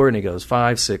across the floor and he goes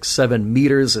 5, 6, 7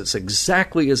 meters, it's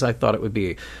exactly as I thought it would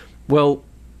be. Well,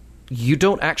 you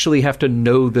don't actually have to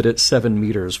know that it's 7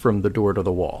 meters from the door to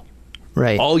the wall.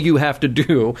 Right. All you have to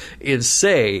do is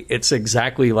say it's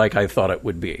exactly like I thought it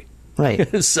would be.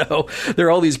 Right. So there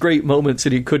are all these great moments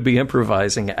that he could be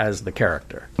improvising as the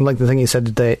character. Like the thing he said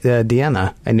to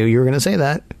Deanna. I knew you were going to say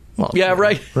that. Well, yeah,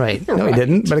 right. Right. No, he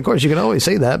didn't. But of course, you can always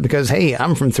say that because, hey,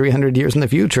 I'm from 300 years in the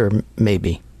future,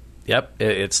 maybe. Yep.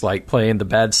 It's like playing the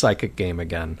bad psychic game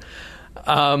again.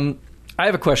 I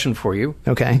have a question for you.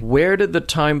 Okay. Where did the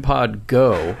time pod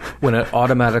go when it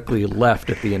automatically left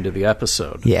at the end of the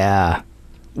episode? Yeah.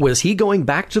 Was he going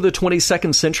back to the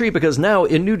 22nd century? Because now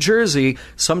in New Jersey,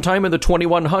 sometime in the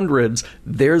 2100s,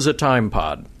 there's a time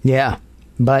pod. Yeah.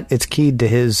 But it's keyed to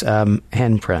his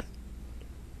handprint.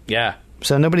 Yeah.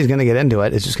 So nobody's going to get into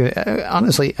it. It's just going to...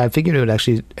 honestly, I figured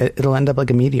it'll end up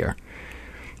like a meteor.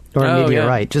 Or a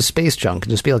meteorite. Yeah. Just space junk.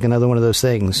 Just be like another one of those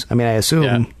things. I mean, I assume...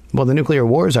 Yeah. Well, the nuclear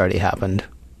war's already happened.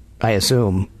 I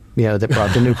assume. That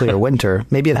brought the nuclear winter.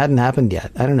 Maybe it hadn't happened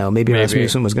yet. I don't know. Maybe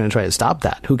Rasmussen was going to try to stop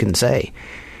that. Who can say?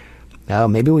 Oh,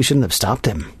 maybe we shouldn't have stopped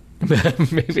him.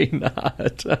 Maybe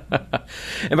not.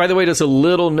 And by the way, just a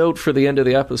little note for the end of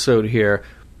the episode here.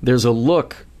 There's a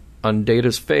look on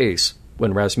Data's face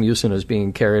when Rasmussen is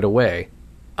being carried away.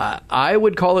 I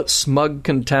would call it smug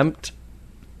contempt,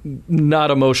 not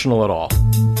emotional at all.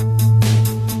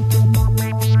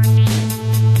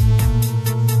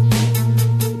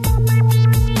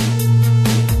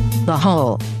 The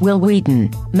whole Will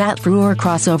Wheaton, Matt Frewer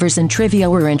crossovers and trivia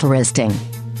were interesting.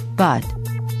 But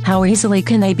how easily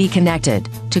can they be connected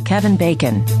to Kevin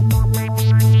Bacon?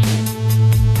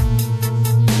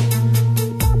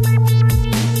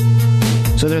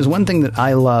 So there's one thing that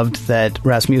I loved that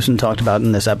Rasmussen talked about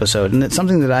in this episode, and it's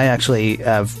something that I actually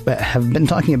have been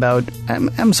talking about.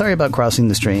 I'm sorry about crossing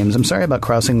the streams. I'm sorry about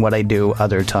crossing what I do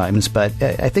other times, but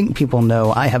I think people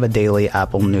know I have a daily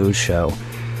Apple News show.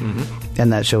 Mm-hmm.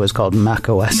 And that show is called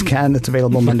macOS Can. It's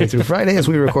available Monday through Friday as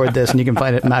we record this, and you can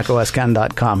find it at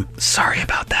macoscan.com. Sorry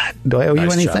about that. Do I owe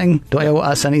you anything? Do I owe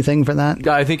us anything for that?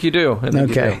 I think you do.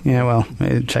 Okay. Yeah, well,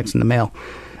 it checks in the mail.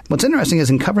 What's interesting is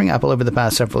in covering Apple over the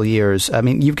past several years, I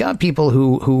mean, you've got people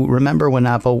who remember when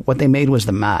Apple, what they made was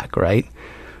the Mac, right?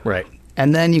 Right.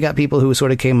 And then you got people who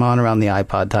sort of came on around the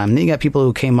iPod time. And then you got people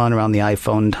who came on around the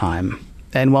iPhone time.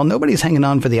 And while nobody's hanging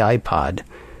on for the iPod,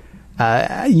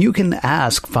 you can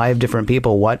ask 5 different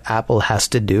people what Apple has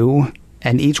to do,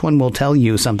 and each one will tell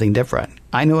you something different.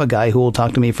 I know a guy who will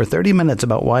talk to me for 30 minutes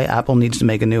about why Apple needs to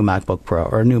make a new MacBook Pro,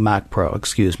 or a new Mac Pro,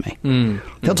 excuse me.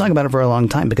 He'll talk about it for a long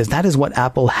time, because that is what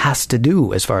Apple has to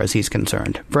do as far as he's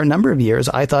concerned. For a number of years,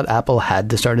 I thought Apple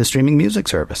had to start a streaming music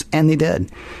service, and they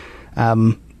did.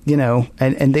 And they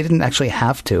didn't actually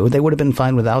have to. They would have been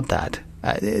fine without that.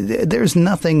 There's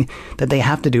nothing that they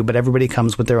have to do, but everybody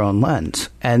comes with their own lens.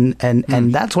 And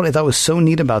that's what I thought was so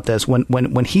neat about this.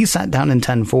 When he sat down in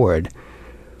 10 Forward,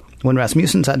 when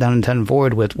Rasmussen sat down in 10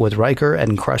 Forward with Riker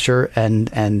and Crusher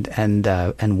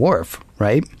and Worf,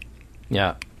 right?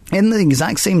 Yeah. In the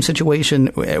exact same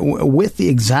situation, with the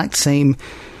exact same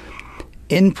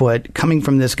input coming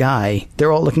from this guy,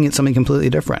 they're all looking at something completely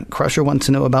different. Crusher wants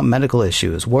to know about medical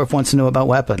issues. Worf wants to know about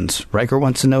weapons. Riker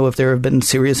wants to know if there have been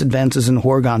serious advances in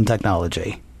Horgon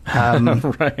technology.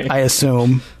 Right. I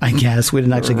assume. I guess. We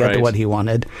didn't actually get to Right. what he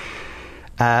wanted.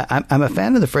 I'm a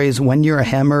fan of the phrase, when you're a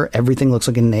hammer, everything looks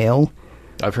like a nail.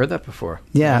 I've heard that before.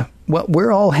 Yeah. Well,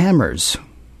 we're all hammers.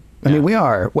 I mean, we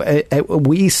are.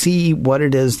 We see what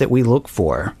it is that we look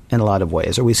for in a lot of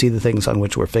ways, or we see the things on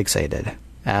which we're fixated.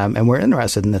 And we're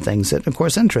interested in the things that, of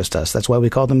course, interest us. That's why we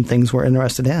call them things we're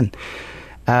interested in.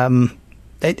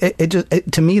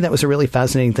 To me, that was a really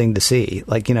fascinating thing to see.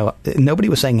 Like, you know, nobody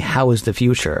was saying, how is the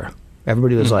future?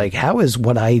 Everybody was like, how is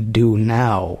what I do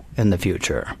now in the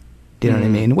future? Do you know what I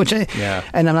mean?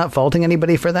 And I'm not faulting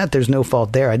anybody for that. There's no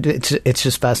fault there. It's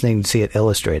just fascinating to see it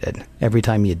illustrated every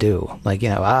time you do. Like, you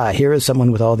know, here is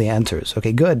someone with all the answers.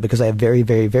 Okay, good, because I have very,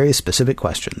 very, very specific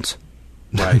questions.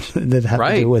 Right. that have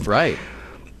to do with right.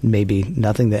 maybe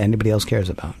nothing that anybody else cares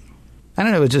about. I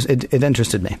don't know. It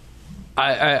interested me.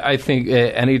 I think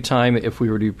any time if we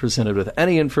were to be presented with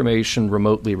any information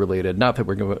remotely related, not that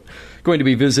we're going to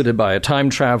be visited by a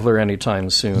time traveler anytime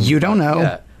soon. You don't know.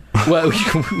 Yeah. Well,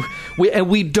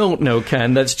 we don't know,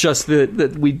 Ken. That's just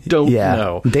that we don't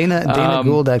know. Dana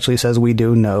Gould actually says we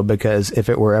do know, because if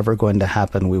it were ever going to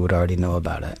happen, we would already know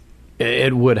about it.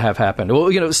 It would have happened.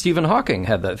 Well, you know, Stephen Hawking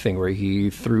had that thing where he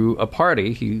threw a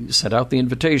party. He sent out the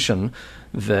invitation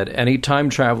that any time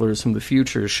travelers from the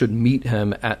future should meet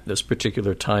him at this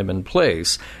particular time and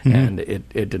place, and it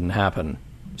didn't happen.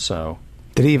 So,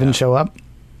 did he even show up?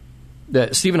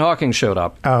 Stephen Hawking showed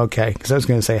up. Oh, okay. Because I was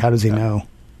going to say, how does he know?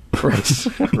 Right.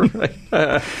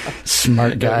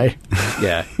 Smart guy.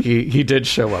 Yeah, he did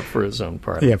show up for his own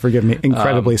party. Yeah, forgive me.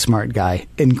 Incredibly smart guy.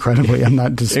 Incredibly. I'm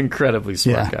not just incredibly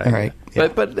smart guy. All right. Yeah.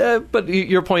 But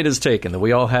your point is taken, that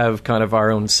we all have kind of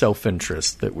our own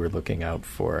self-interest that we're looking out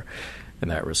for in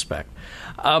that respect.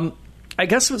 I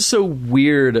guess what's so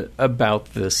weird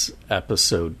about this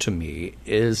episode to me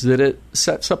is that it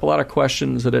sets up a lot of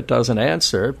questions that it doesn't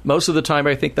answer. Most of the time,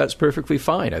 I think that's perfectly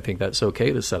fine. I think that's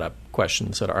okay to set up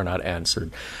questions that are not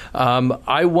answered.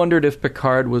 I wondered if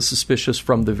Picard was suspicious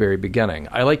from the very beginning.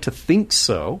 I like to think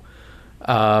so,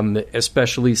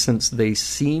 especially since they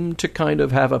seem to kind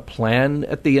of have a plan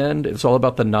at the end. It's all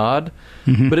about the nod.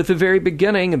 But at the very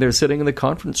beginning, and they're sitting in the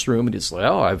conference room, and it's like,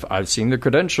 oh, I've seen the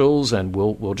credentials, and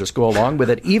we'll just go along with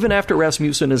it, even after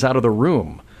Rasmussen is out of the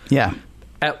room. Yeah.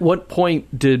 At what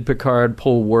point did Picard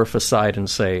pull Worf aside and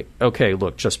say, okay,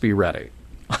 look, just be ready?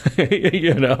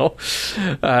 You know?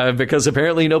 Because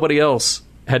apparently nobody else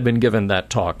had been given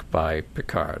that talk by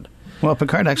Picard. Well,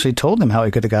 Picard actually told him how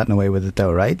he could have gotten away with it,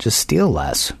 though, right? Just steal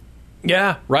less.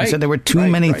 Yeah, right. He said there were too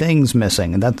many things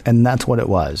missing, and that's what it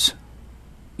was.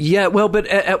 Yeah, well, but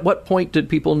at what point did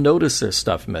people notice their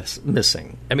stuff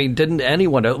missing? I mean, didn't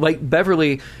anyone? Like,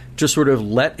 Beverly just sort of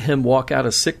let him walk out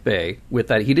of sickbay with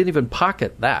that. He didn't even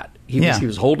pocket that. He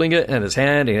was holding it in his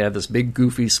hand. He had this big,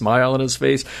 goofy smile on his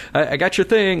face. I got your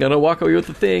thing. I'm going to walk away with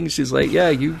the thing. She's like, yeah,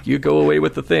 you go away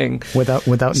with the thing.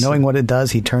 Without knowing what it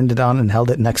does, he turned it on and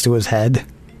held it next to his head.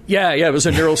 Yeah, it was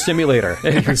a neural stimulator.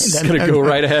 He was going to go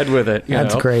right ahead with it.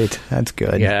 That's great. That's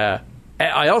good. Yeah.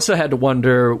 I also had to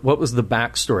wonder, what was the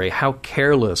backstory? How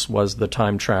careless was the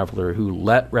time traveler who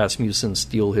let Rasmussen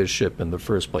steal his ship in the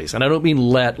first place? And I don't mean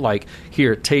let, like,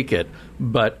 here, take it,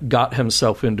 but got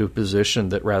himself into a position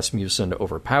that Rasmussen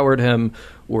overpowered him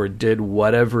or did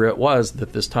whatever it was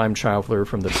that this time traveler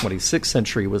from the 26th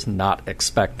century was not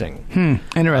expecting.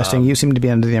 Interesting. You seem to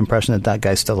be under the impression that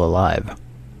guy's still alive.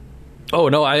 Oh,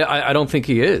 no, I don't think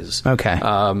he is. Okay.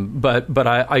 But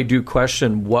I do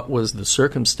question what was the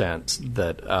circumstance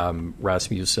that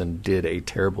Rasmussen did a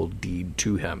terrible deed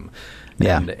to him.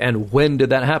 Yeah. And when did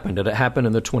that happen? Did it happen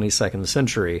in the 22nd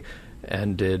century?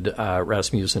 And did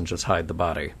Rasmussen just hide the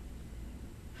body?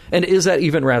 And is that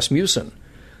even Rasmussen?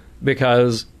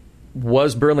 Because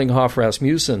was Berlinghoff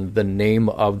Rasmussen the name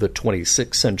of the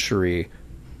 26th century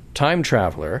time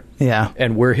traveler? Yeah.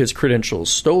 And were his credentials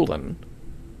stolen?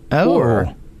 Oh.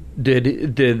 Or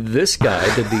did this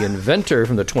guy, did the inventor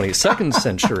from the 22nd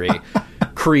century,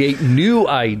 create new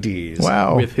IDs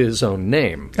with his own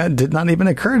name? That did not even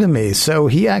occur to me. So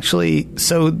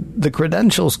the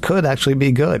credentials could actually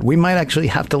be good. We might actually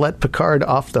have to let Picard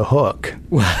off the hook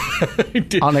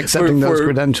on accepting those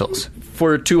credentials.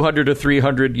 For 200 to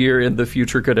 300 year in the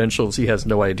future credentials, he has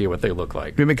no idea what they look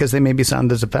like. Because they may be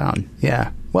sound as a pound.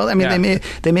 Yeah. Well, I mean,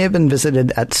 they may have been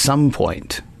visited at some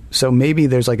point. So maybe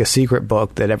there's like a secret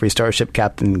book that every starship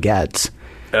captain gets.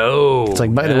 Oh, it's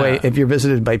like, by the way, if you're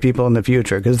visited by people in the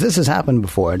future, because this has happened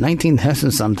before. 19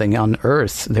 something on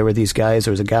Earth, there were these guys.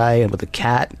 There was a guy with a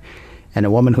cat, and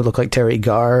a woman who looked like Terry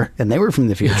Garr, and they were from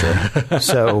the future.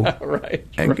 So, right.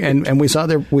 And we saw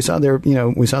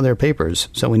their papers,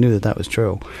 so we knew that was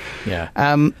true. Yeah.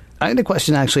 I had a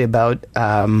question actually about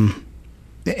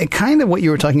kind of what you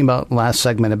were talking about last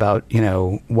segment about,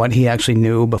 what he actually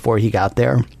knew before he got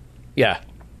there. Yeah.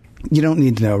 You don't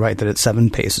need to know, right, that it's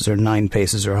 7 paces or 9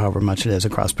 paces or however much it is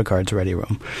across Picard's ready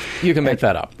room. You can make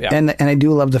that up. Yeah. And I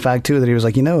do love the fact, too, that he was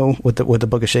like, with the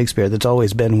Book of Shakespeare, that's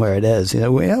always been where it is.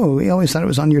 We always thought it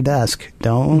was on your desk.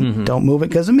 Don't move it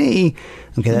because of me.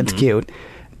 Okay, that's cute.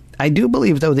 I do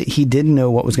believe, though, that he did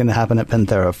know what was going to happen at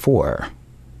Panthera 4.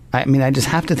 I mean, I just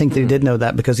have to think that he did know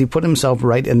that because he put himself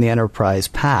right in the Enterprise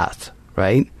path,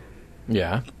 right?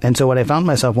 Yeah. And so what I found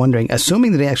myself wondering,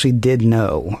 assuming that he actually did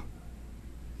know,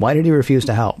 why did he refuse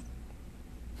to help?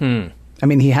 I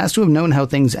mean, he has to have known how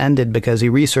things ended because he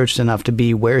researched enough to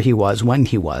be where he was when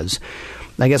he was.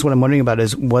 I guess what I'm wondering about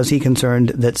is, was he concerned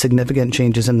that significant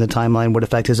changes in the timeline would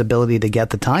affect his ability to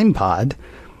get the time pod,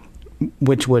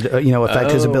 which would,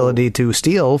 affect his ability to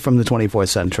steal from the 24th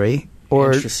century?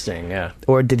 Or, interesting, yeah.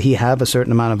 Or did he have a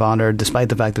certain amount of honor despite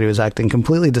the fact that he was acting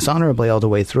completely dishonorably all the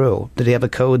way through? Did he have a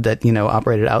code that,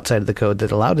 operated outside of the code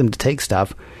that allowed him to take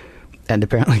stuff and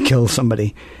apparently kill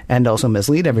somebody and also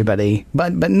mislead everybody,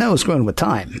 but no screwing with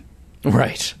time?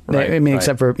 Right. I mean,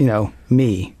 except for,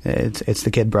 me. It's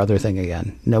the kid brother thing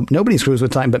again. Nobody screws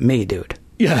with time but me, dude.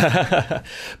 Yeah.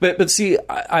 but see,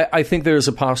 I think there's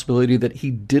a possibility that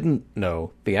he didn't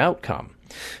know the outcome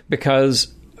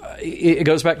because it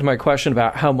goes back to my question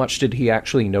about how much did he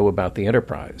actually know about the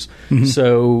Enterprise.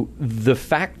 So the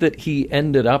fact that he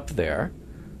ended up there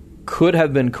could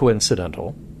have been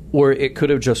coincidental, or it could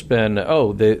have just been,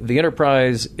 the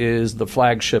Enterprise is the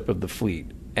flagship of the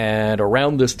fleet, and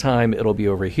around this time it'll be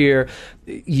over here.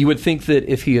 You would think that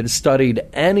if he had studied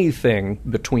anything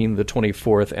between the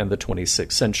 24th and the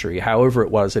 26th century, however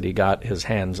it was that he got his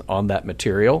hands on that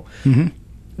material,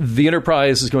 the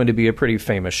Enterprise is going to be a pretty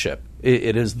famous ship.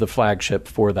 It is the flagship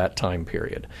for that time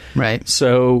period. Right.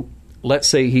 So let's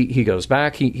say he goes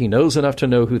back. He knows enough to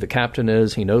know who the captain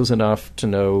is. He knows enough to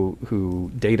know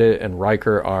who Data and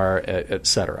Riker are,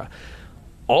 etc.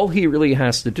 All he really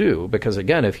has to do, because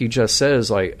again, if he just says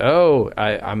like,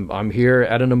 I'm here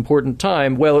at an important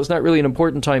time, well, it's not really an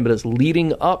important time, but it's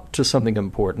leading up to something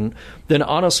important, then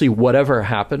honestly, whatever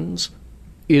happens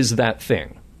is that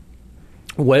thing.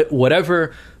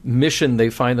 Whatever mission they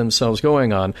find themselves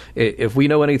going on, if we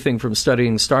know anything from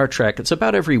studying Star Trek, it's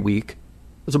about every week.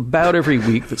 It's about every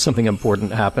week that something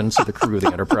important happens to the crew of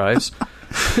the Enterprise.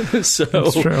 So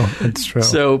it's true.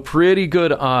 So pretty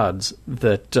good odds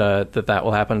that that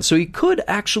will happen. So he could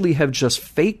actually have just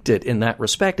faked it in that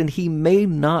respect, and he may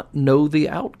not know the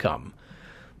outcome.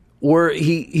 Or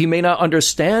he may not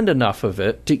understand enough of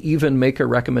it to even make a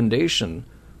recommendation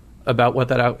about what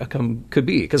that outcome could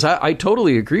be. Because I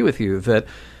totally agree with you that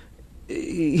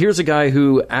here's a guy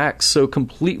who acts so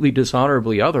completely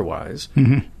dishonorably otherwise.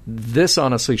 This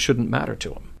honestly shouldn't matter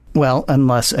to him. Well,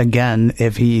 unless, again,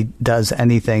 if he does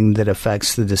anything that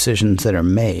affects the decisions that are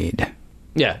made.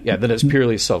 Yeah, then it's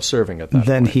purely self-serving at that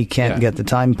Then point. He can't get the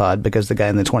time pod because the guy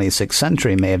in the 26th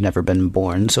century may have never been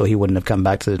born, so he wouldn't have come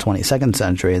back to the 22nd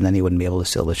century, and then he wouldn't be able to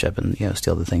steal the ship and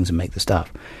steal the things and make the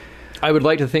stuff. I would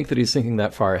like to think that he's thinking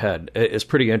that far ahead. It's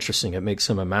pretty interesting. It makes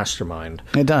him a mastermind.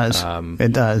 It does.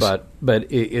 It does.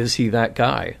 But is he that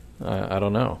guy? I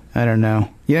don't know. I don't know.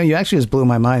 You actually just blew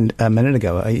my mind a minute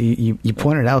ago. You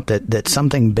pointed out that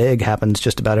something big happens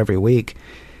just about every week.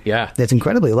 Yeah. It's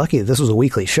incredibly lucky that this was a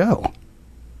weekly show.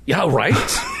 Yeah, right?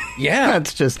 Yeah.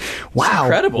 That's just, wow. It's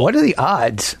incredible. What are the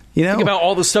odds? Think about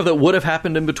all the stuff that would have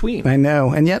happened in between. I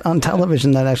know. And yet on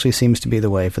television, that actually seems to be the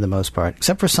way for the most part,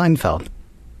 except for Seinfeld.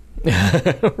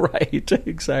 Right,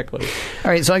 exactly. All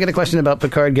right, so I got a question about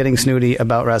Picard getting snooty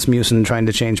about Rasmussen trying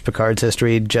to change Picard's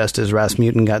history, just as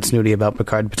Rasmussen got snooty about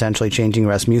Picard potentially changing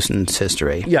Rasmussen's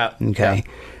history. Yeah. Okay.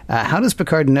 Yeah. How does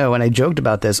Picard know, and I joked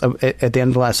about this at the end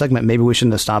of the last segment, maybe we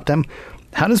shouldn't have stopped him.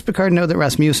 How does Picard know that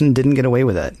Rasmussen didn't get away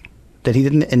with it? That he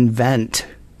didn't invent,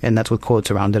 and that's with quotes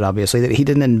around it, obviously, that he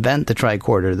didn't invent the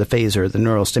tricorder, the phaser, the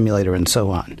neural stimulator, and so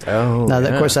on. Oh, now,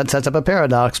 of course, that sets up a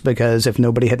paradox, because if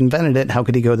nobody had invented it, how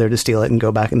could he go there to steal it and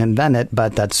go back and invent it?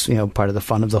 But that's, part of the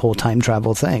fun of the whole time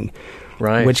travel thing.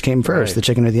 Right. Which came first, the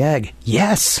chicken or the egg?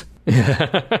 Yes!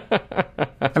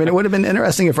 I mean, it would have been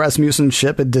interesting if Rasmussen's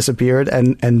ship had disappeared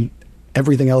and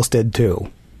everything else did too.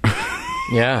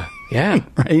 Yeah.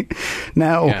 Right?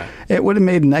 Now, it would have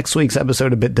made next week's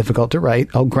episode a bit difficult to write,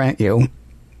 I'll grant you.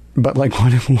 But, what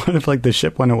if the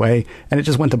ship went away and it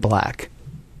just went to black?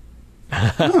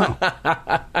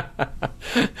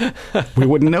 We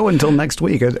wouldn't know until next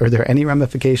week. Are there any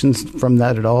ramifications from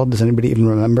that at all? Does anybody even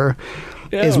remember?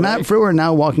 Yeah, Is Matt Frewer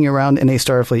now walking around in a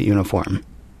Starfleet uniform?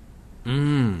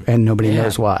 And nobody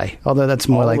knows why. Although that's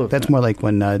more like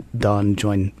when Dawn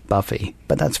joined Buffy.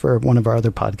 But that's for one of our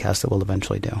other podcasts that we'll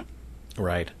eventually do.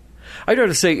 Right. I got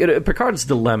to say, Picard's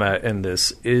dilemma in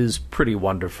this is pretty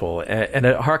wonderful, and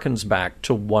it harkens back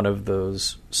to one of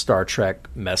those Star Trek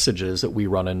messages that we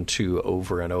run into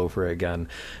over and over again,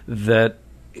 that,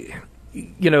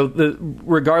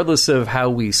 regardless of how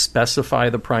we specify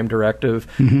the Prime Directive,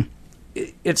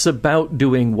 it's about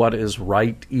doing what is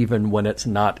right even when it's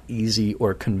not easy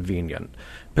or convenient.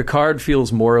 Picard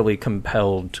feels morally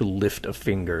compelled to lift a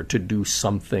finger, to do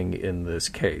something in this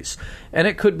case. And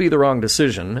it could be the wrong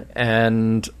decision,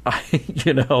 and,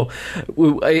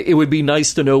 it would be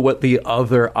nice to know what the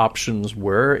other options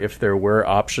were, if there were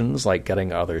options, like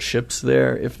getting other ships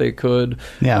there if they could,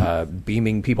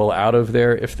 beaming people out of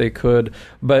there if they could.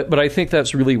 But I think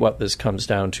that's really what this comes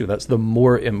down to. That's the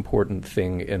more important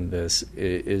thing in this,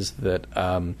 is that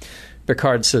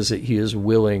Picard says that he is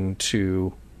willing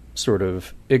to sort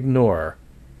of ignore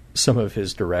some of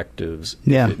his directives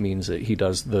if it means that he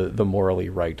does the morally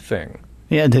right thing.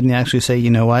 Yeah, didn't he actually say,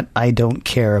 you know what, I don't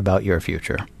care about your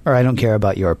future, or I don't care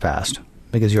about your past,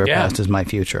 because your past is my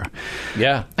future.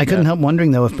 Yeah. I couldn't help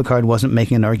wondering, though, if Picard wasn't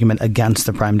making an argument against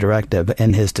the Prime Directive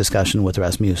in his discussion with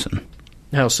Rasmussen.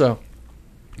 How so?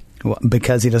 Well,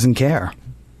 because he doesn't care.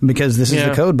 Because this is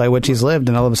the code by which he's lived,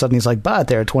 and all of a sudden he's like, but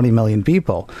there are 20 million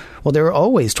people. Well, there were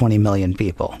always 20 million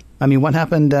people. I mean, what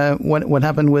happened what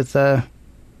happened with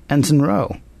Ensign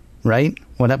Rowe, right?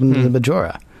 What happened to the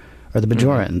Bajora, or the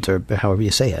Bajorans, or however you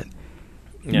say it?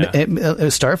 Yeah.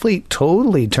 Starfleet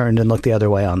totally turned and looked the other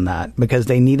way on that, because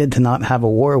they needed to not have a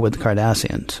war with the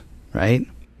Cardassians, right?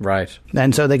 Right.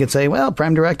 And so they could say, well,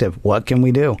 Prime Directive, what can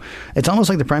we do? It's almost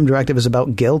like the Prime Directive is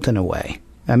about guilt in a way.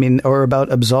 I mean, or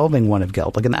about absolving one of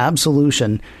guilt, like an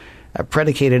absolution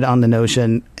predicated on the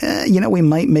notion, we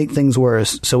might make things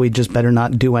worse, so we just better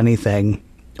not do anything.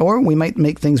 Or we might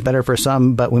make things better for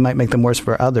some, but we might make them worse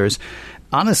for others.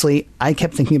 Honestly, I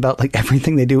kept thinking about like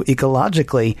everything they do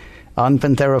ecologically on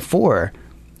Panthera 4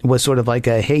 was sort of like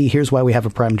a, hey, here's why we have a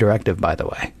Prime Directive, by the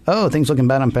way. Oh, things looking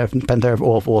bad on Panthera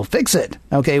 4. We'll fix it.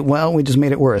 Okay, well, we just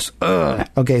made it worse. Ugh.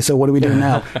 Okay, so what do we do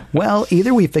now? Well,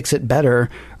 either we fix it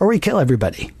better or we kill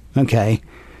everybody. Okay.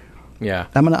 Yeah.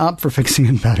 I'm going to opt for fixing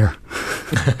it better.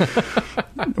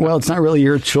 Well, it's not really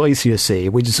your choice, you see.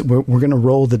 We're going to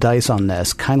roll the dice on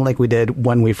this, kind of like we did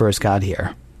when we first got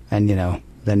here. And,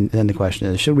 then the question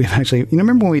is, should we have actually...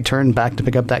 remember when we turned back to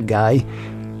pick up that guy?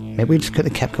 Maybe we just could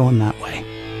have kept going that way.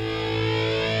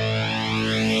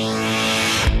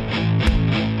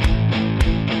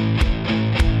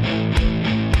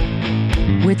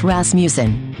 With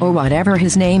Rasmussen, or whatever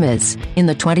his name is, in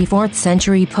the 24th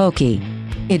century Pokey,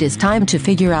 it is time to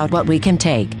figure out what we can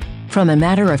take from A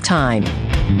Matter of Time.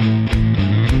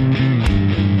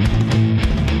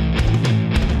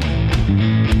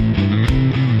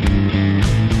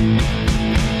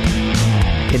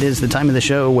 It is the time of the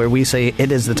show where we say,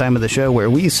 it is the time of the show where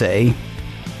we say,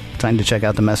 time to check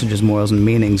out the messages, morals, and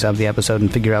meanings of the episode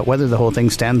and figure out whether the whole thing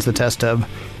stands the test of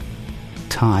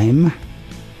time.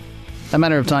 A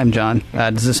Matter of Time, John.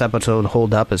 Does this episode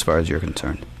hold up as far as you're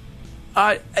concerned?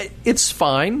 It's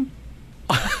fine.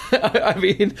 I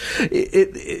mean,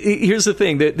 here's the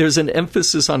thing. There's an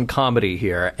emphasis on comedy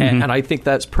here, and I think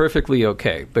that's perfectly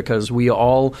okay, because we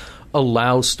all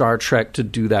allow Star Trek to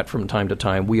do that from time to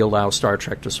time. We allow Star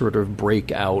Trek to sort of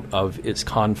break out of its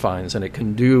confines, and it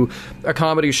can do a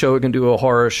comedy show, it can do a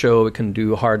horror show, it can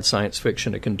do hard science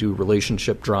fiction, it can do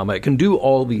relationship drama, it can do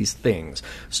all these things.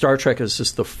 Star Trek is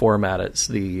just the format, it's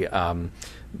the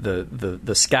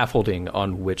scaffolding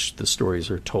on which the stories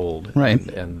are told, right,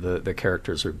 and the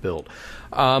characters are built.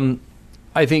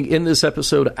 I think in this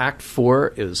episode, Act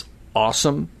 4 is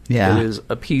awesome. Yeah. It is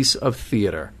a piece of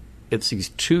theater. It's these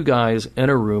two guys in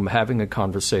a room having a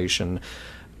conversation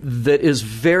that is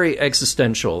very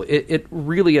existential. It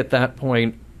really, at that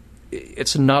point,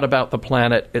 it's not about the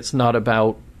planet. It's not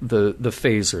about the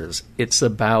phasers. It's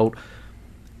about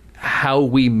how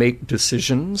we make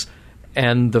decisions,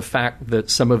 and the fact that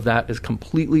some of that is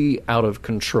completely out of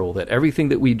control, that everything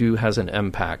that we do has an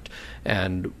impact,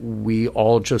 and we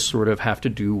all just sort of have to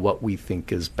do what we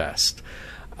think is best.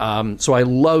 So I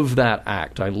love that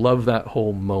act. I love that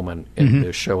whole moment in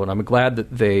this show, and I'm glad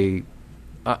that they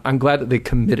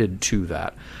committed to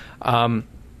that. I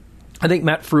think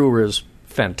Matt Frewer is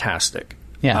fantastic.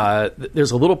 Yeah.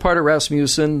 There's a little part of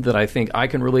Rasmussen that I think I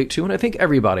can relate to, and I think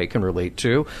everybody can relate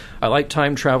to. I like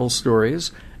time travel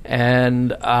stories,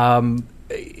 And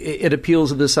it appeals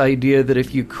to this idea that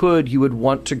if you could, you would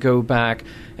want to go back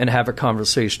and have a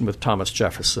conversation with Thomas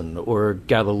Jefferson or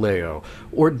Galileo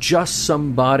or just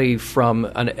somebody from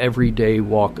an everyday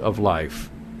walk of life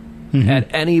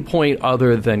at any point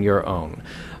other than your own.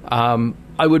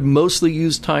 I would mostly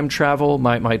use time travel,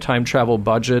 my time travel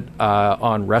budget,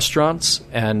 on restaurants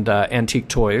and antique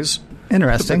toys.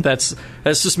 Interesting. That's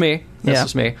just me. That's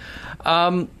just me.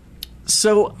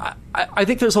 So I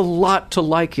think there's a lot to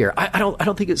like here. I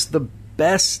don't think it's the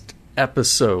best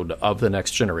episode of The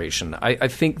Next Generation. I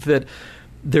think that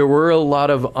there were a lot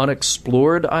of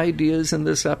unexplored ideas in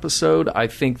this episode. I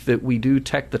think that we do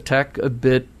tech the tech a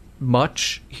bit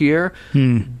much here.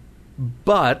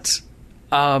 But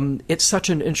it's such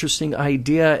an interesting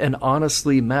idea, and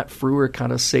honestly, Matt Frewer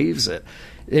kind of saves it.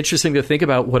 Interesting to think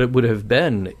about what it would have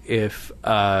been if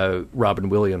Robin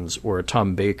Williams or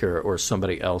Tom Baker or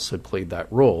somebody else had played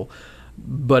that role.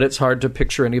 But it's hard to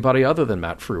picture anybody other than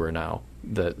Matt Frewer now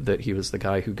that he was the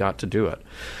guy who got to do it.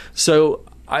 So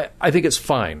I think it's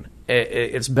fine.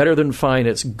 It's better than fine.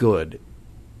 It's good.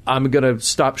 I'm going to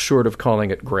stop short of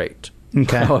calling it great.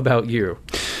 Okay. How about you?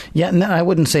 Yeah, no, I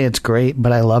wouldn't say it's great,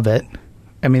 but I love it.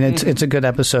 I mean, it's a good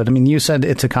episode. I mean, you said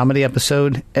it's a comedy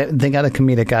episode. They got a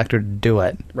comedic actor to do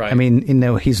it. Right. I mean,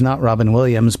 he's not Robin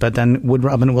Williams, but then would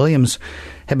Robin Williams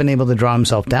have been able to draw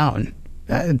himself down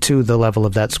to the level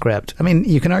of that script? I mean,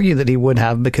 you can argue that he would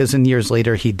have, because in years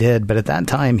later he did, but at that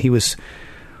time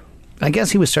I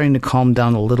guess he was starting to calm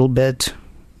down a little bit.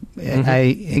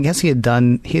 I guess he had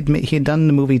done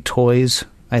the movie Toys,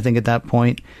 I think, at that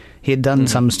point. He had done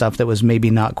some stuff that was maybe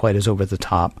not quite as over the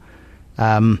top.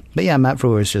 But yeah, Matt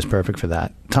Frewer is just perfect for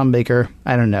that. Tom Baker,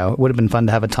 I don't know. It would have been fun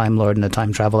to have a Time Lord in a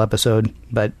time travel episode,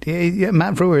 but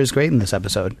Matt Frewer is great in this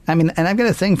episode. I mean, and I've got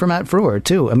a thing for Matt Frewer,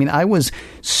 too. I mean, I was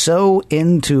so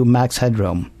into Max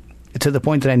Headroom to the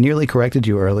point that I nearly corrected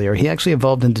you earlier. He actually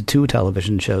evolved into 2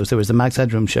 television shows. There was the Max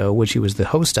Headroom show, which he was the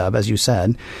host of, as you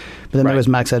said. But then there was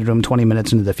Max Headroom 20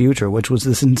 Minutes into the Future, which was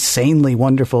this insanely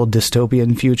wonderful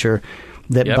dystopian future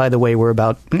that, by the way, we're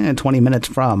about 20 minutes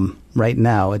from right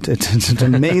now. It's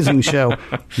an amazing show.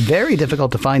 Very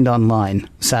difficult to find online,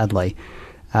 sadly.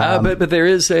 But there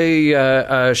is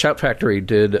a Shout Factory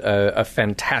did a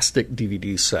fantastic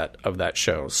DVD set of that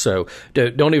show. So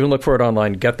don't even look for it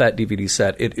online. Get that DVD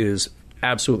set. It is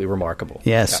absolutely remarkable.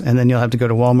 Yes, and then you'll have to go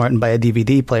to Walmart and buy a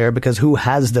DVD player, because who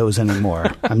has those anymore?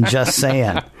 I'm just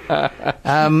saying.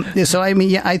 So, I mean,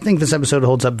 yeah, I think this episode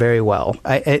holds up very well.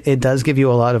 It does give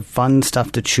you a lot of fun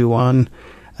stuff to chew on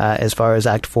as far as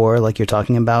Act 4, like you're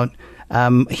talking about.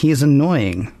 He's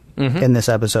annoying in this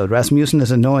episode. Rasmussen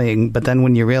is annoying, but then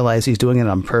when you realize he's doing it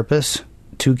on purpose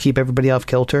to keep everybody off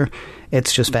kilter,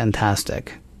 it's just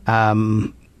fantastic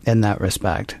in that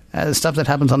respect. Stuff that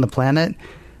happens on the planet,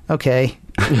 okay.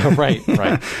 Right.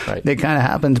 It kind of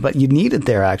happens, but you need it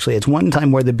there, actually. It's one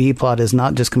time where the B plot is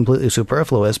not just completely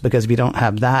superfluous, because if you don't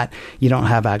have that, you don't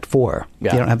have Act 4.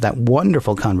 Yeah. You don't have that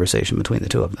wonderful conversation between the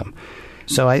two of them.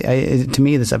 So to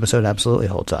me, this episode absolutely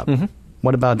holds up.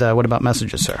 What about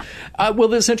messages, sir? Well,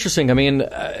 that's interesting. I mean,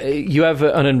 you have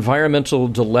an environmental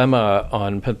dilemma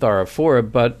on Panthara 4,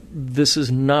 but this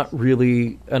is not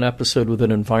really an episode with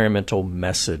an environmental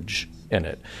message in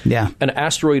it. Yeah. An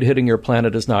asteroid hitting your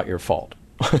planet is not your fault.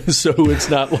 So it's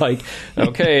not like,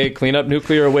 okay, clean up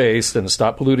nuclear waste and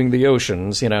stop polluting the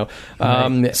oceans,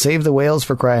 Right. Save the whales,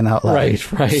 for crying out loud.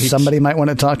 Right. Somebody might want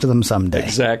to talk to them someday.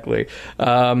 Exactly.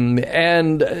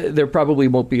 And there probably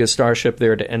won't be a starship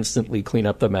there to instantly clean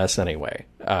up the mess anyway.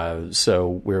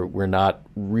 So we're not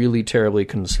really terribly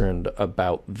concerned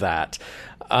about that.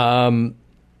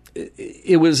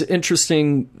 It was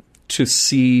interesting to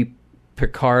see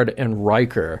Picard and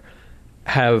Riker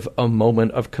have a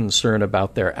moment of concern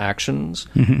about their actions.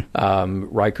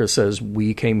 Riker says,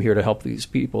 we came here to help these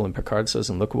people, and Picard says,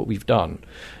 and look what we've done.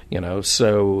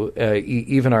 So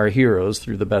even our heroes,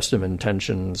 through the best of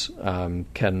intentions,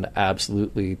 can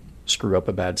absolutely screw up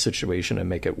a bad situation and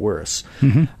make it worse.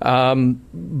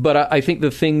 But I think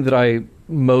the thing that I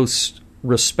most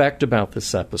respect about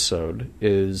this episode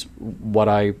is what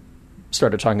I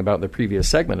started talking about in the previous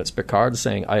segment. It's Picard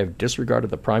saying, I have disregarded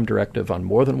the Prime Directive on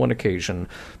more than one occasion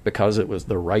because it was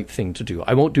the right thing to do.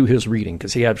 I won't do his reading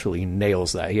because he absolutely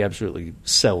nails that. He absolutely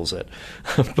sells it.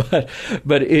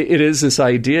 but it is this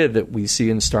idea that we see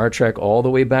in Star Trek all the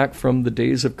way back from the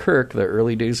days of Kirk, the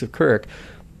early days of Kirk,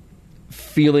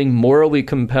 feeling morally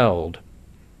compelled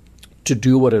to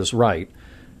do what is right.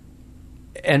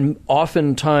 And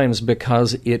oftentimes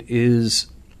because it is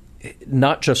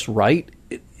not just right,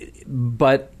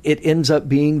 but it ends up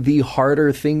being the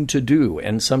harder thing to do.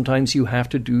 And sometimes you have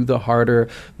to do the harder,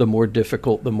 the more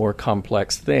difficult, the more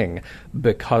complex thing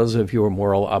because of your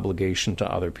moral obligation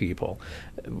to other people.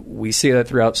 We see that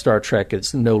throughout Star Trek.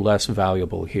 It's no less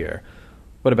valuable here.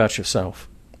 What about yourself?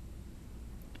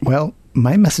 Well,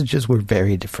 my messages were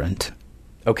very different.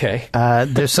 Okay.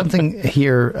 There's something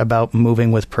here about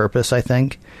moving with purpose, I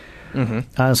think.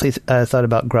 Mm-hmm. Honestly, I thought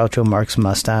about Groucho Marx's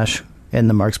mustache in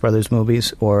the Marx Brothers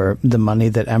movies, or the money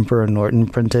that Emperor Norton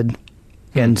printed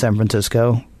in San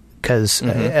Francisco. Because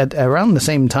at around the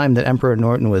same time that Emperor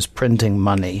Norton was printing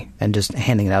money and just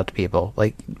handing it out to people,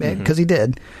 because he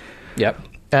did. Yep.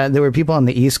 There were people on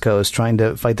the East Coast trying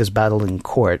to fight this battle in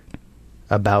court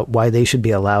about why they should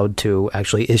be allowed to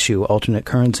actually issue alternate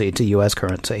currency to U.S.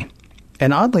 currency.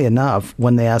 And oddly enough,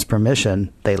 when they asked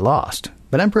permission, they lost.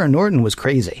 But Emperor Norton was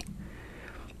crazy.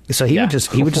 So he would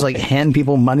just like hand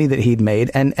people money that he'd made,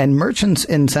 and merchants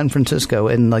in San Francisco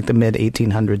in like the mid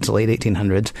 1800s, late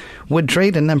 1800s would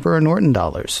trade in Emperor Norton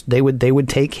dollars. They would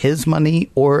take his money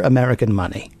or American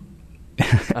money.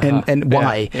 And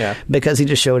why? Yeah. Because he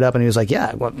just showed up and he was like,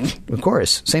 yeah, well, of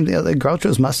course. Same thing.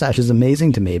 Groucho's mustache is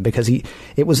amazing to me because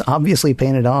it was obviously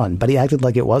painted on, but he acted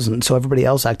like it wasn't, so everybody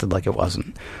else acted like it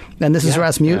wasn't. And this is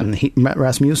Rasmussen.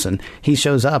 Rasmussen. He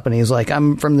shows up and he's like,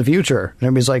 I'm from the future. And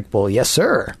everybody's like, well, yes,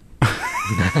 sir.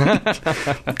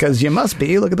 Because you must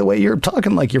be. Look at the way you're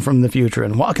talking like you're from the future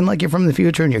and walking like you're from the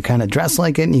future, and you're kind of dressed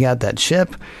like it, and you got that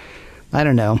ship. I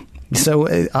don't know.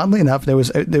 So oddly enough, there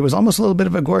was almost a little bit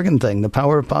of a Gorgon thing. The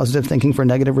power of positive thinking for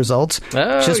negative results.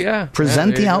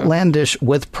 Present the outlandish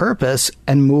with purpose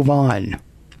and move on.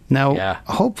 Now,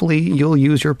 hopefully you'll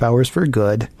use your powers for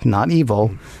good, not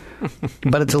evil.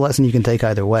 But it's a lesson you can take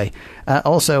either way.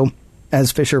 Also,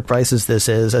 as Fisher-Price as this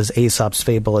is, as Aesop's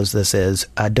fable as this is,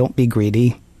 don't be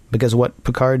greedy. Because what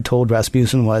Picard told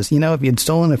Rasmussen was, if you'd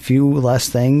stolen a few less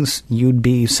things, you'd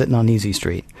be sitting on Easy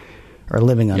Street. Or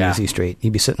living on Easy Street.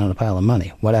 He'd be sitting on a pile of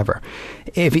money, whatever.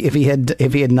 If he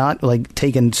had not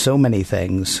taken so many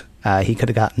things, he could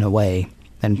have gotten away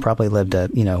and probably lived a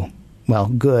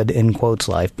good in quotes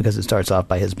life, because it starts off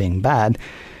by his being bad.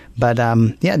 But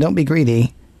don't be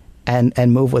greedy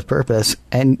and move with purpose.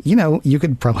 And you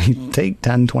could probably take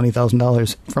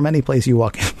 $10,000-$20,000 from any place you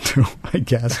walk into. I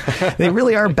guess they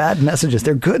really are bad messages.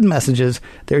 They're good messages.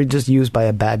 They're just used by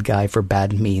a bad guy for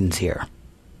bad means here.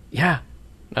 Yeah.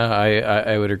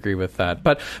 I would agree with that.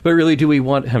 But really, do we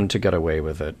want him to get away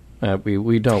with it?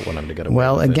 We don't want him to get away with it.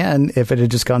 Well, again, if it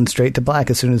had just gone straight to black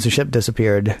as soon as the ship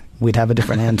disappeared, we'd have a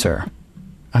different answer.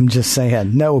 I'm just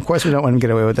saying. No, of course we don't want him to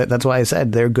get away with it. That's why I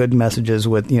said they're good messages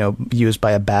with, used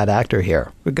by a bad actor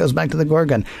here. It goes back to the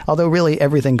Gorgon. Although really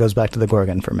everything goes back to the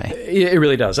Gorgon for me. It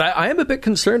really does. I am a bit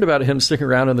concerned about him sticking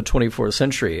around in the 24th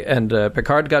century. And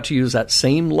Picard got to use that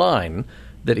same line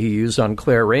that he used on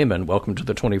Claire Raymond, Welcome to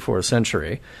the 24th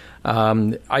Century.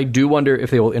 I do wonder if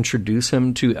they will introduce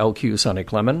him to LQ Sonny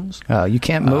Clemens. Oh, you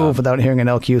can't move without hearing an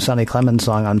LQ Sonny Clemens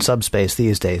song on Subspace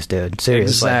these days, dude.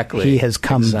 Seriously. Exactly. He has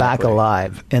come back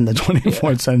alive in the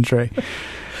 24th century.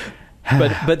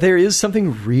 But there is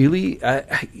something really,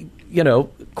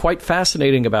 quite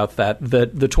fascinating about that the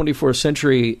 24th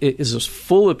century is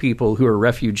full of people who are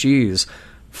refugees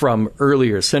from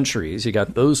earlier centuries. You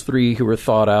got those three who were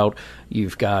thought out.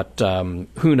 You've got,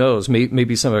 who knows,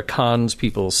 maybe some of Khan's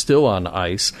people still on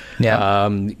ice. Yeah.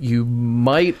 You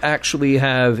might actually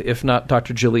have, if not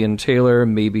Dr. Gillian Taylor,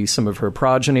 maybe some of her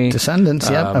progeny. Descendants,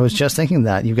 I was just thinking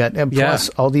that. You've got, plus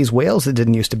all these whales that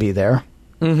didn't used to be there.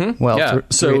 Mm-hmm. Well,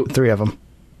 three of them.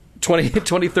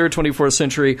 23rd, 24th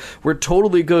century, we're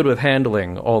totally good with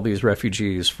handling all these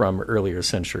refugees from earlier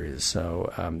centuries.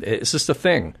 So it's just a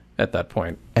thing at that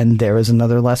point. And there is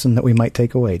another lesson that we might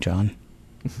take away, John.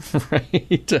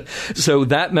 Right. So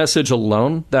that message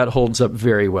alone, that holds up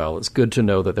very well. It's good to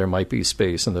know that there might be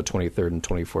space in the 23rd and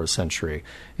 24th century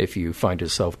if you find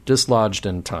yourself dislodged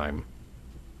in time.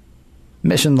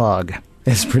 Mission Log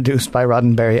is produced by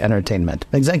Roddenberry Entertainment.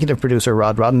 Executive producer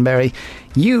Rod Roddenberry.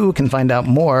 You can find out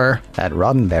more at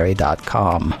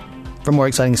roddenberry.com. For more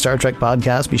exciting Star Trek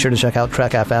podcasts, be sure to check out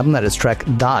Trek FM. That is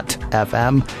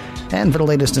trek.fm. And for the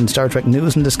latest in Star Trek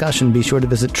news and discussion, be sure to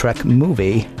visit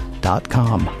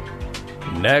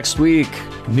trekmovie.com. Next week,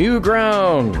 New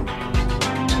Ground.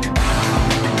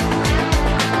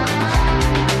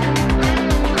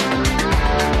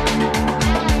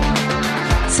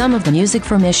 Some of the music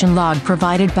for Mission Log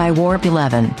provided by Warp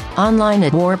 11, online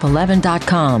at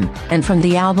warp11.com, and from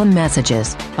the album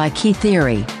Messages by Key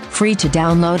Theory, free to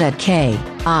download at kitheory.com.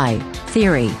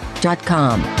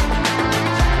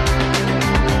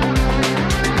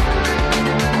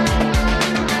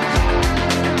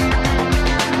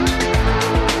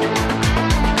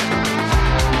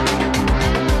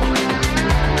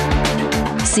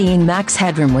 Seeing Max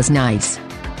Headroom was nice.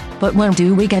 But when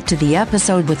do we get to the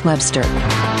episode with Webster?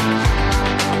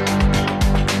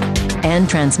 And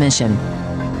transmission.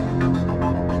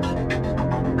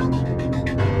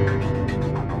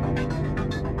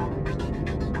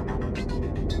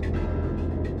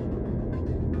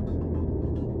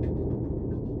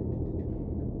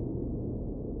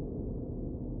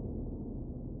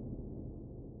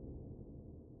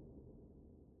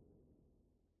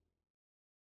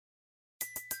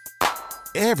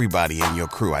 Everybody in your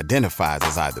crew identifies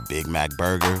as either Big Mac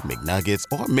Burger, McNuggets,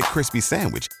 or McCrispy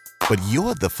Sandwich. But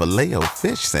you're the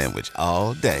Filet-O-Fish Sandwich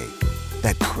all day.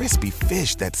 That crispy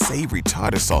fish, that savory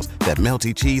tartar sauce, that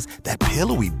melty cheese, that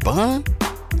pillowy bun.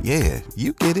 Yeah,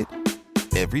 you get it.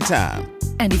 Every time.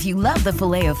 And if you love the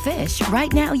Filet-O-Fish,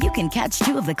 right now you can catch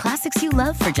two of the classics you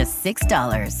love for just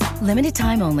 $6. Limited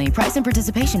time only. Price and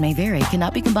participation may vary.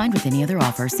 Cannot be combined with any other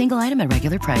offer. Single item at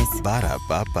regular price.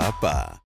 Ba-da-ba-ba-ba.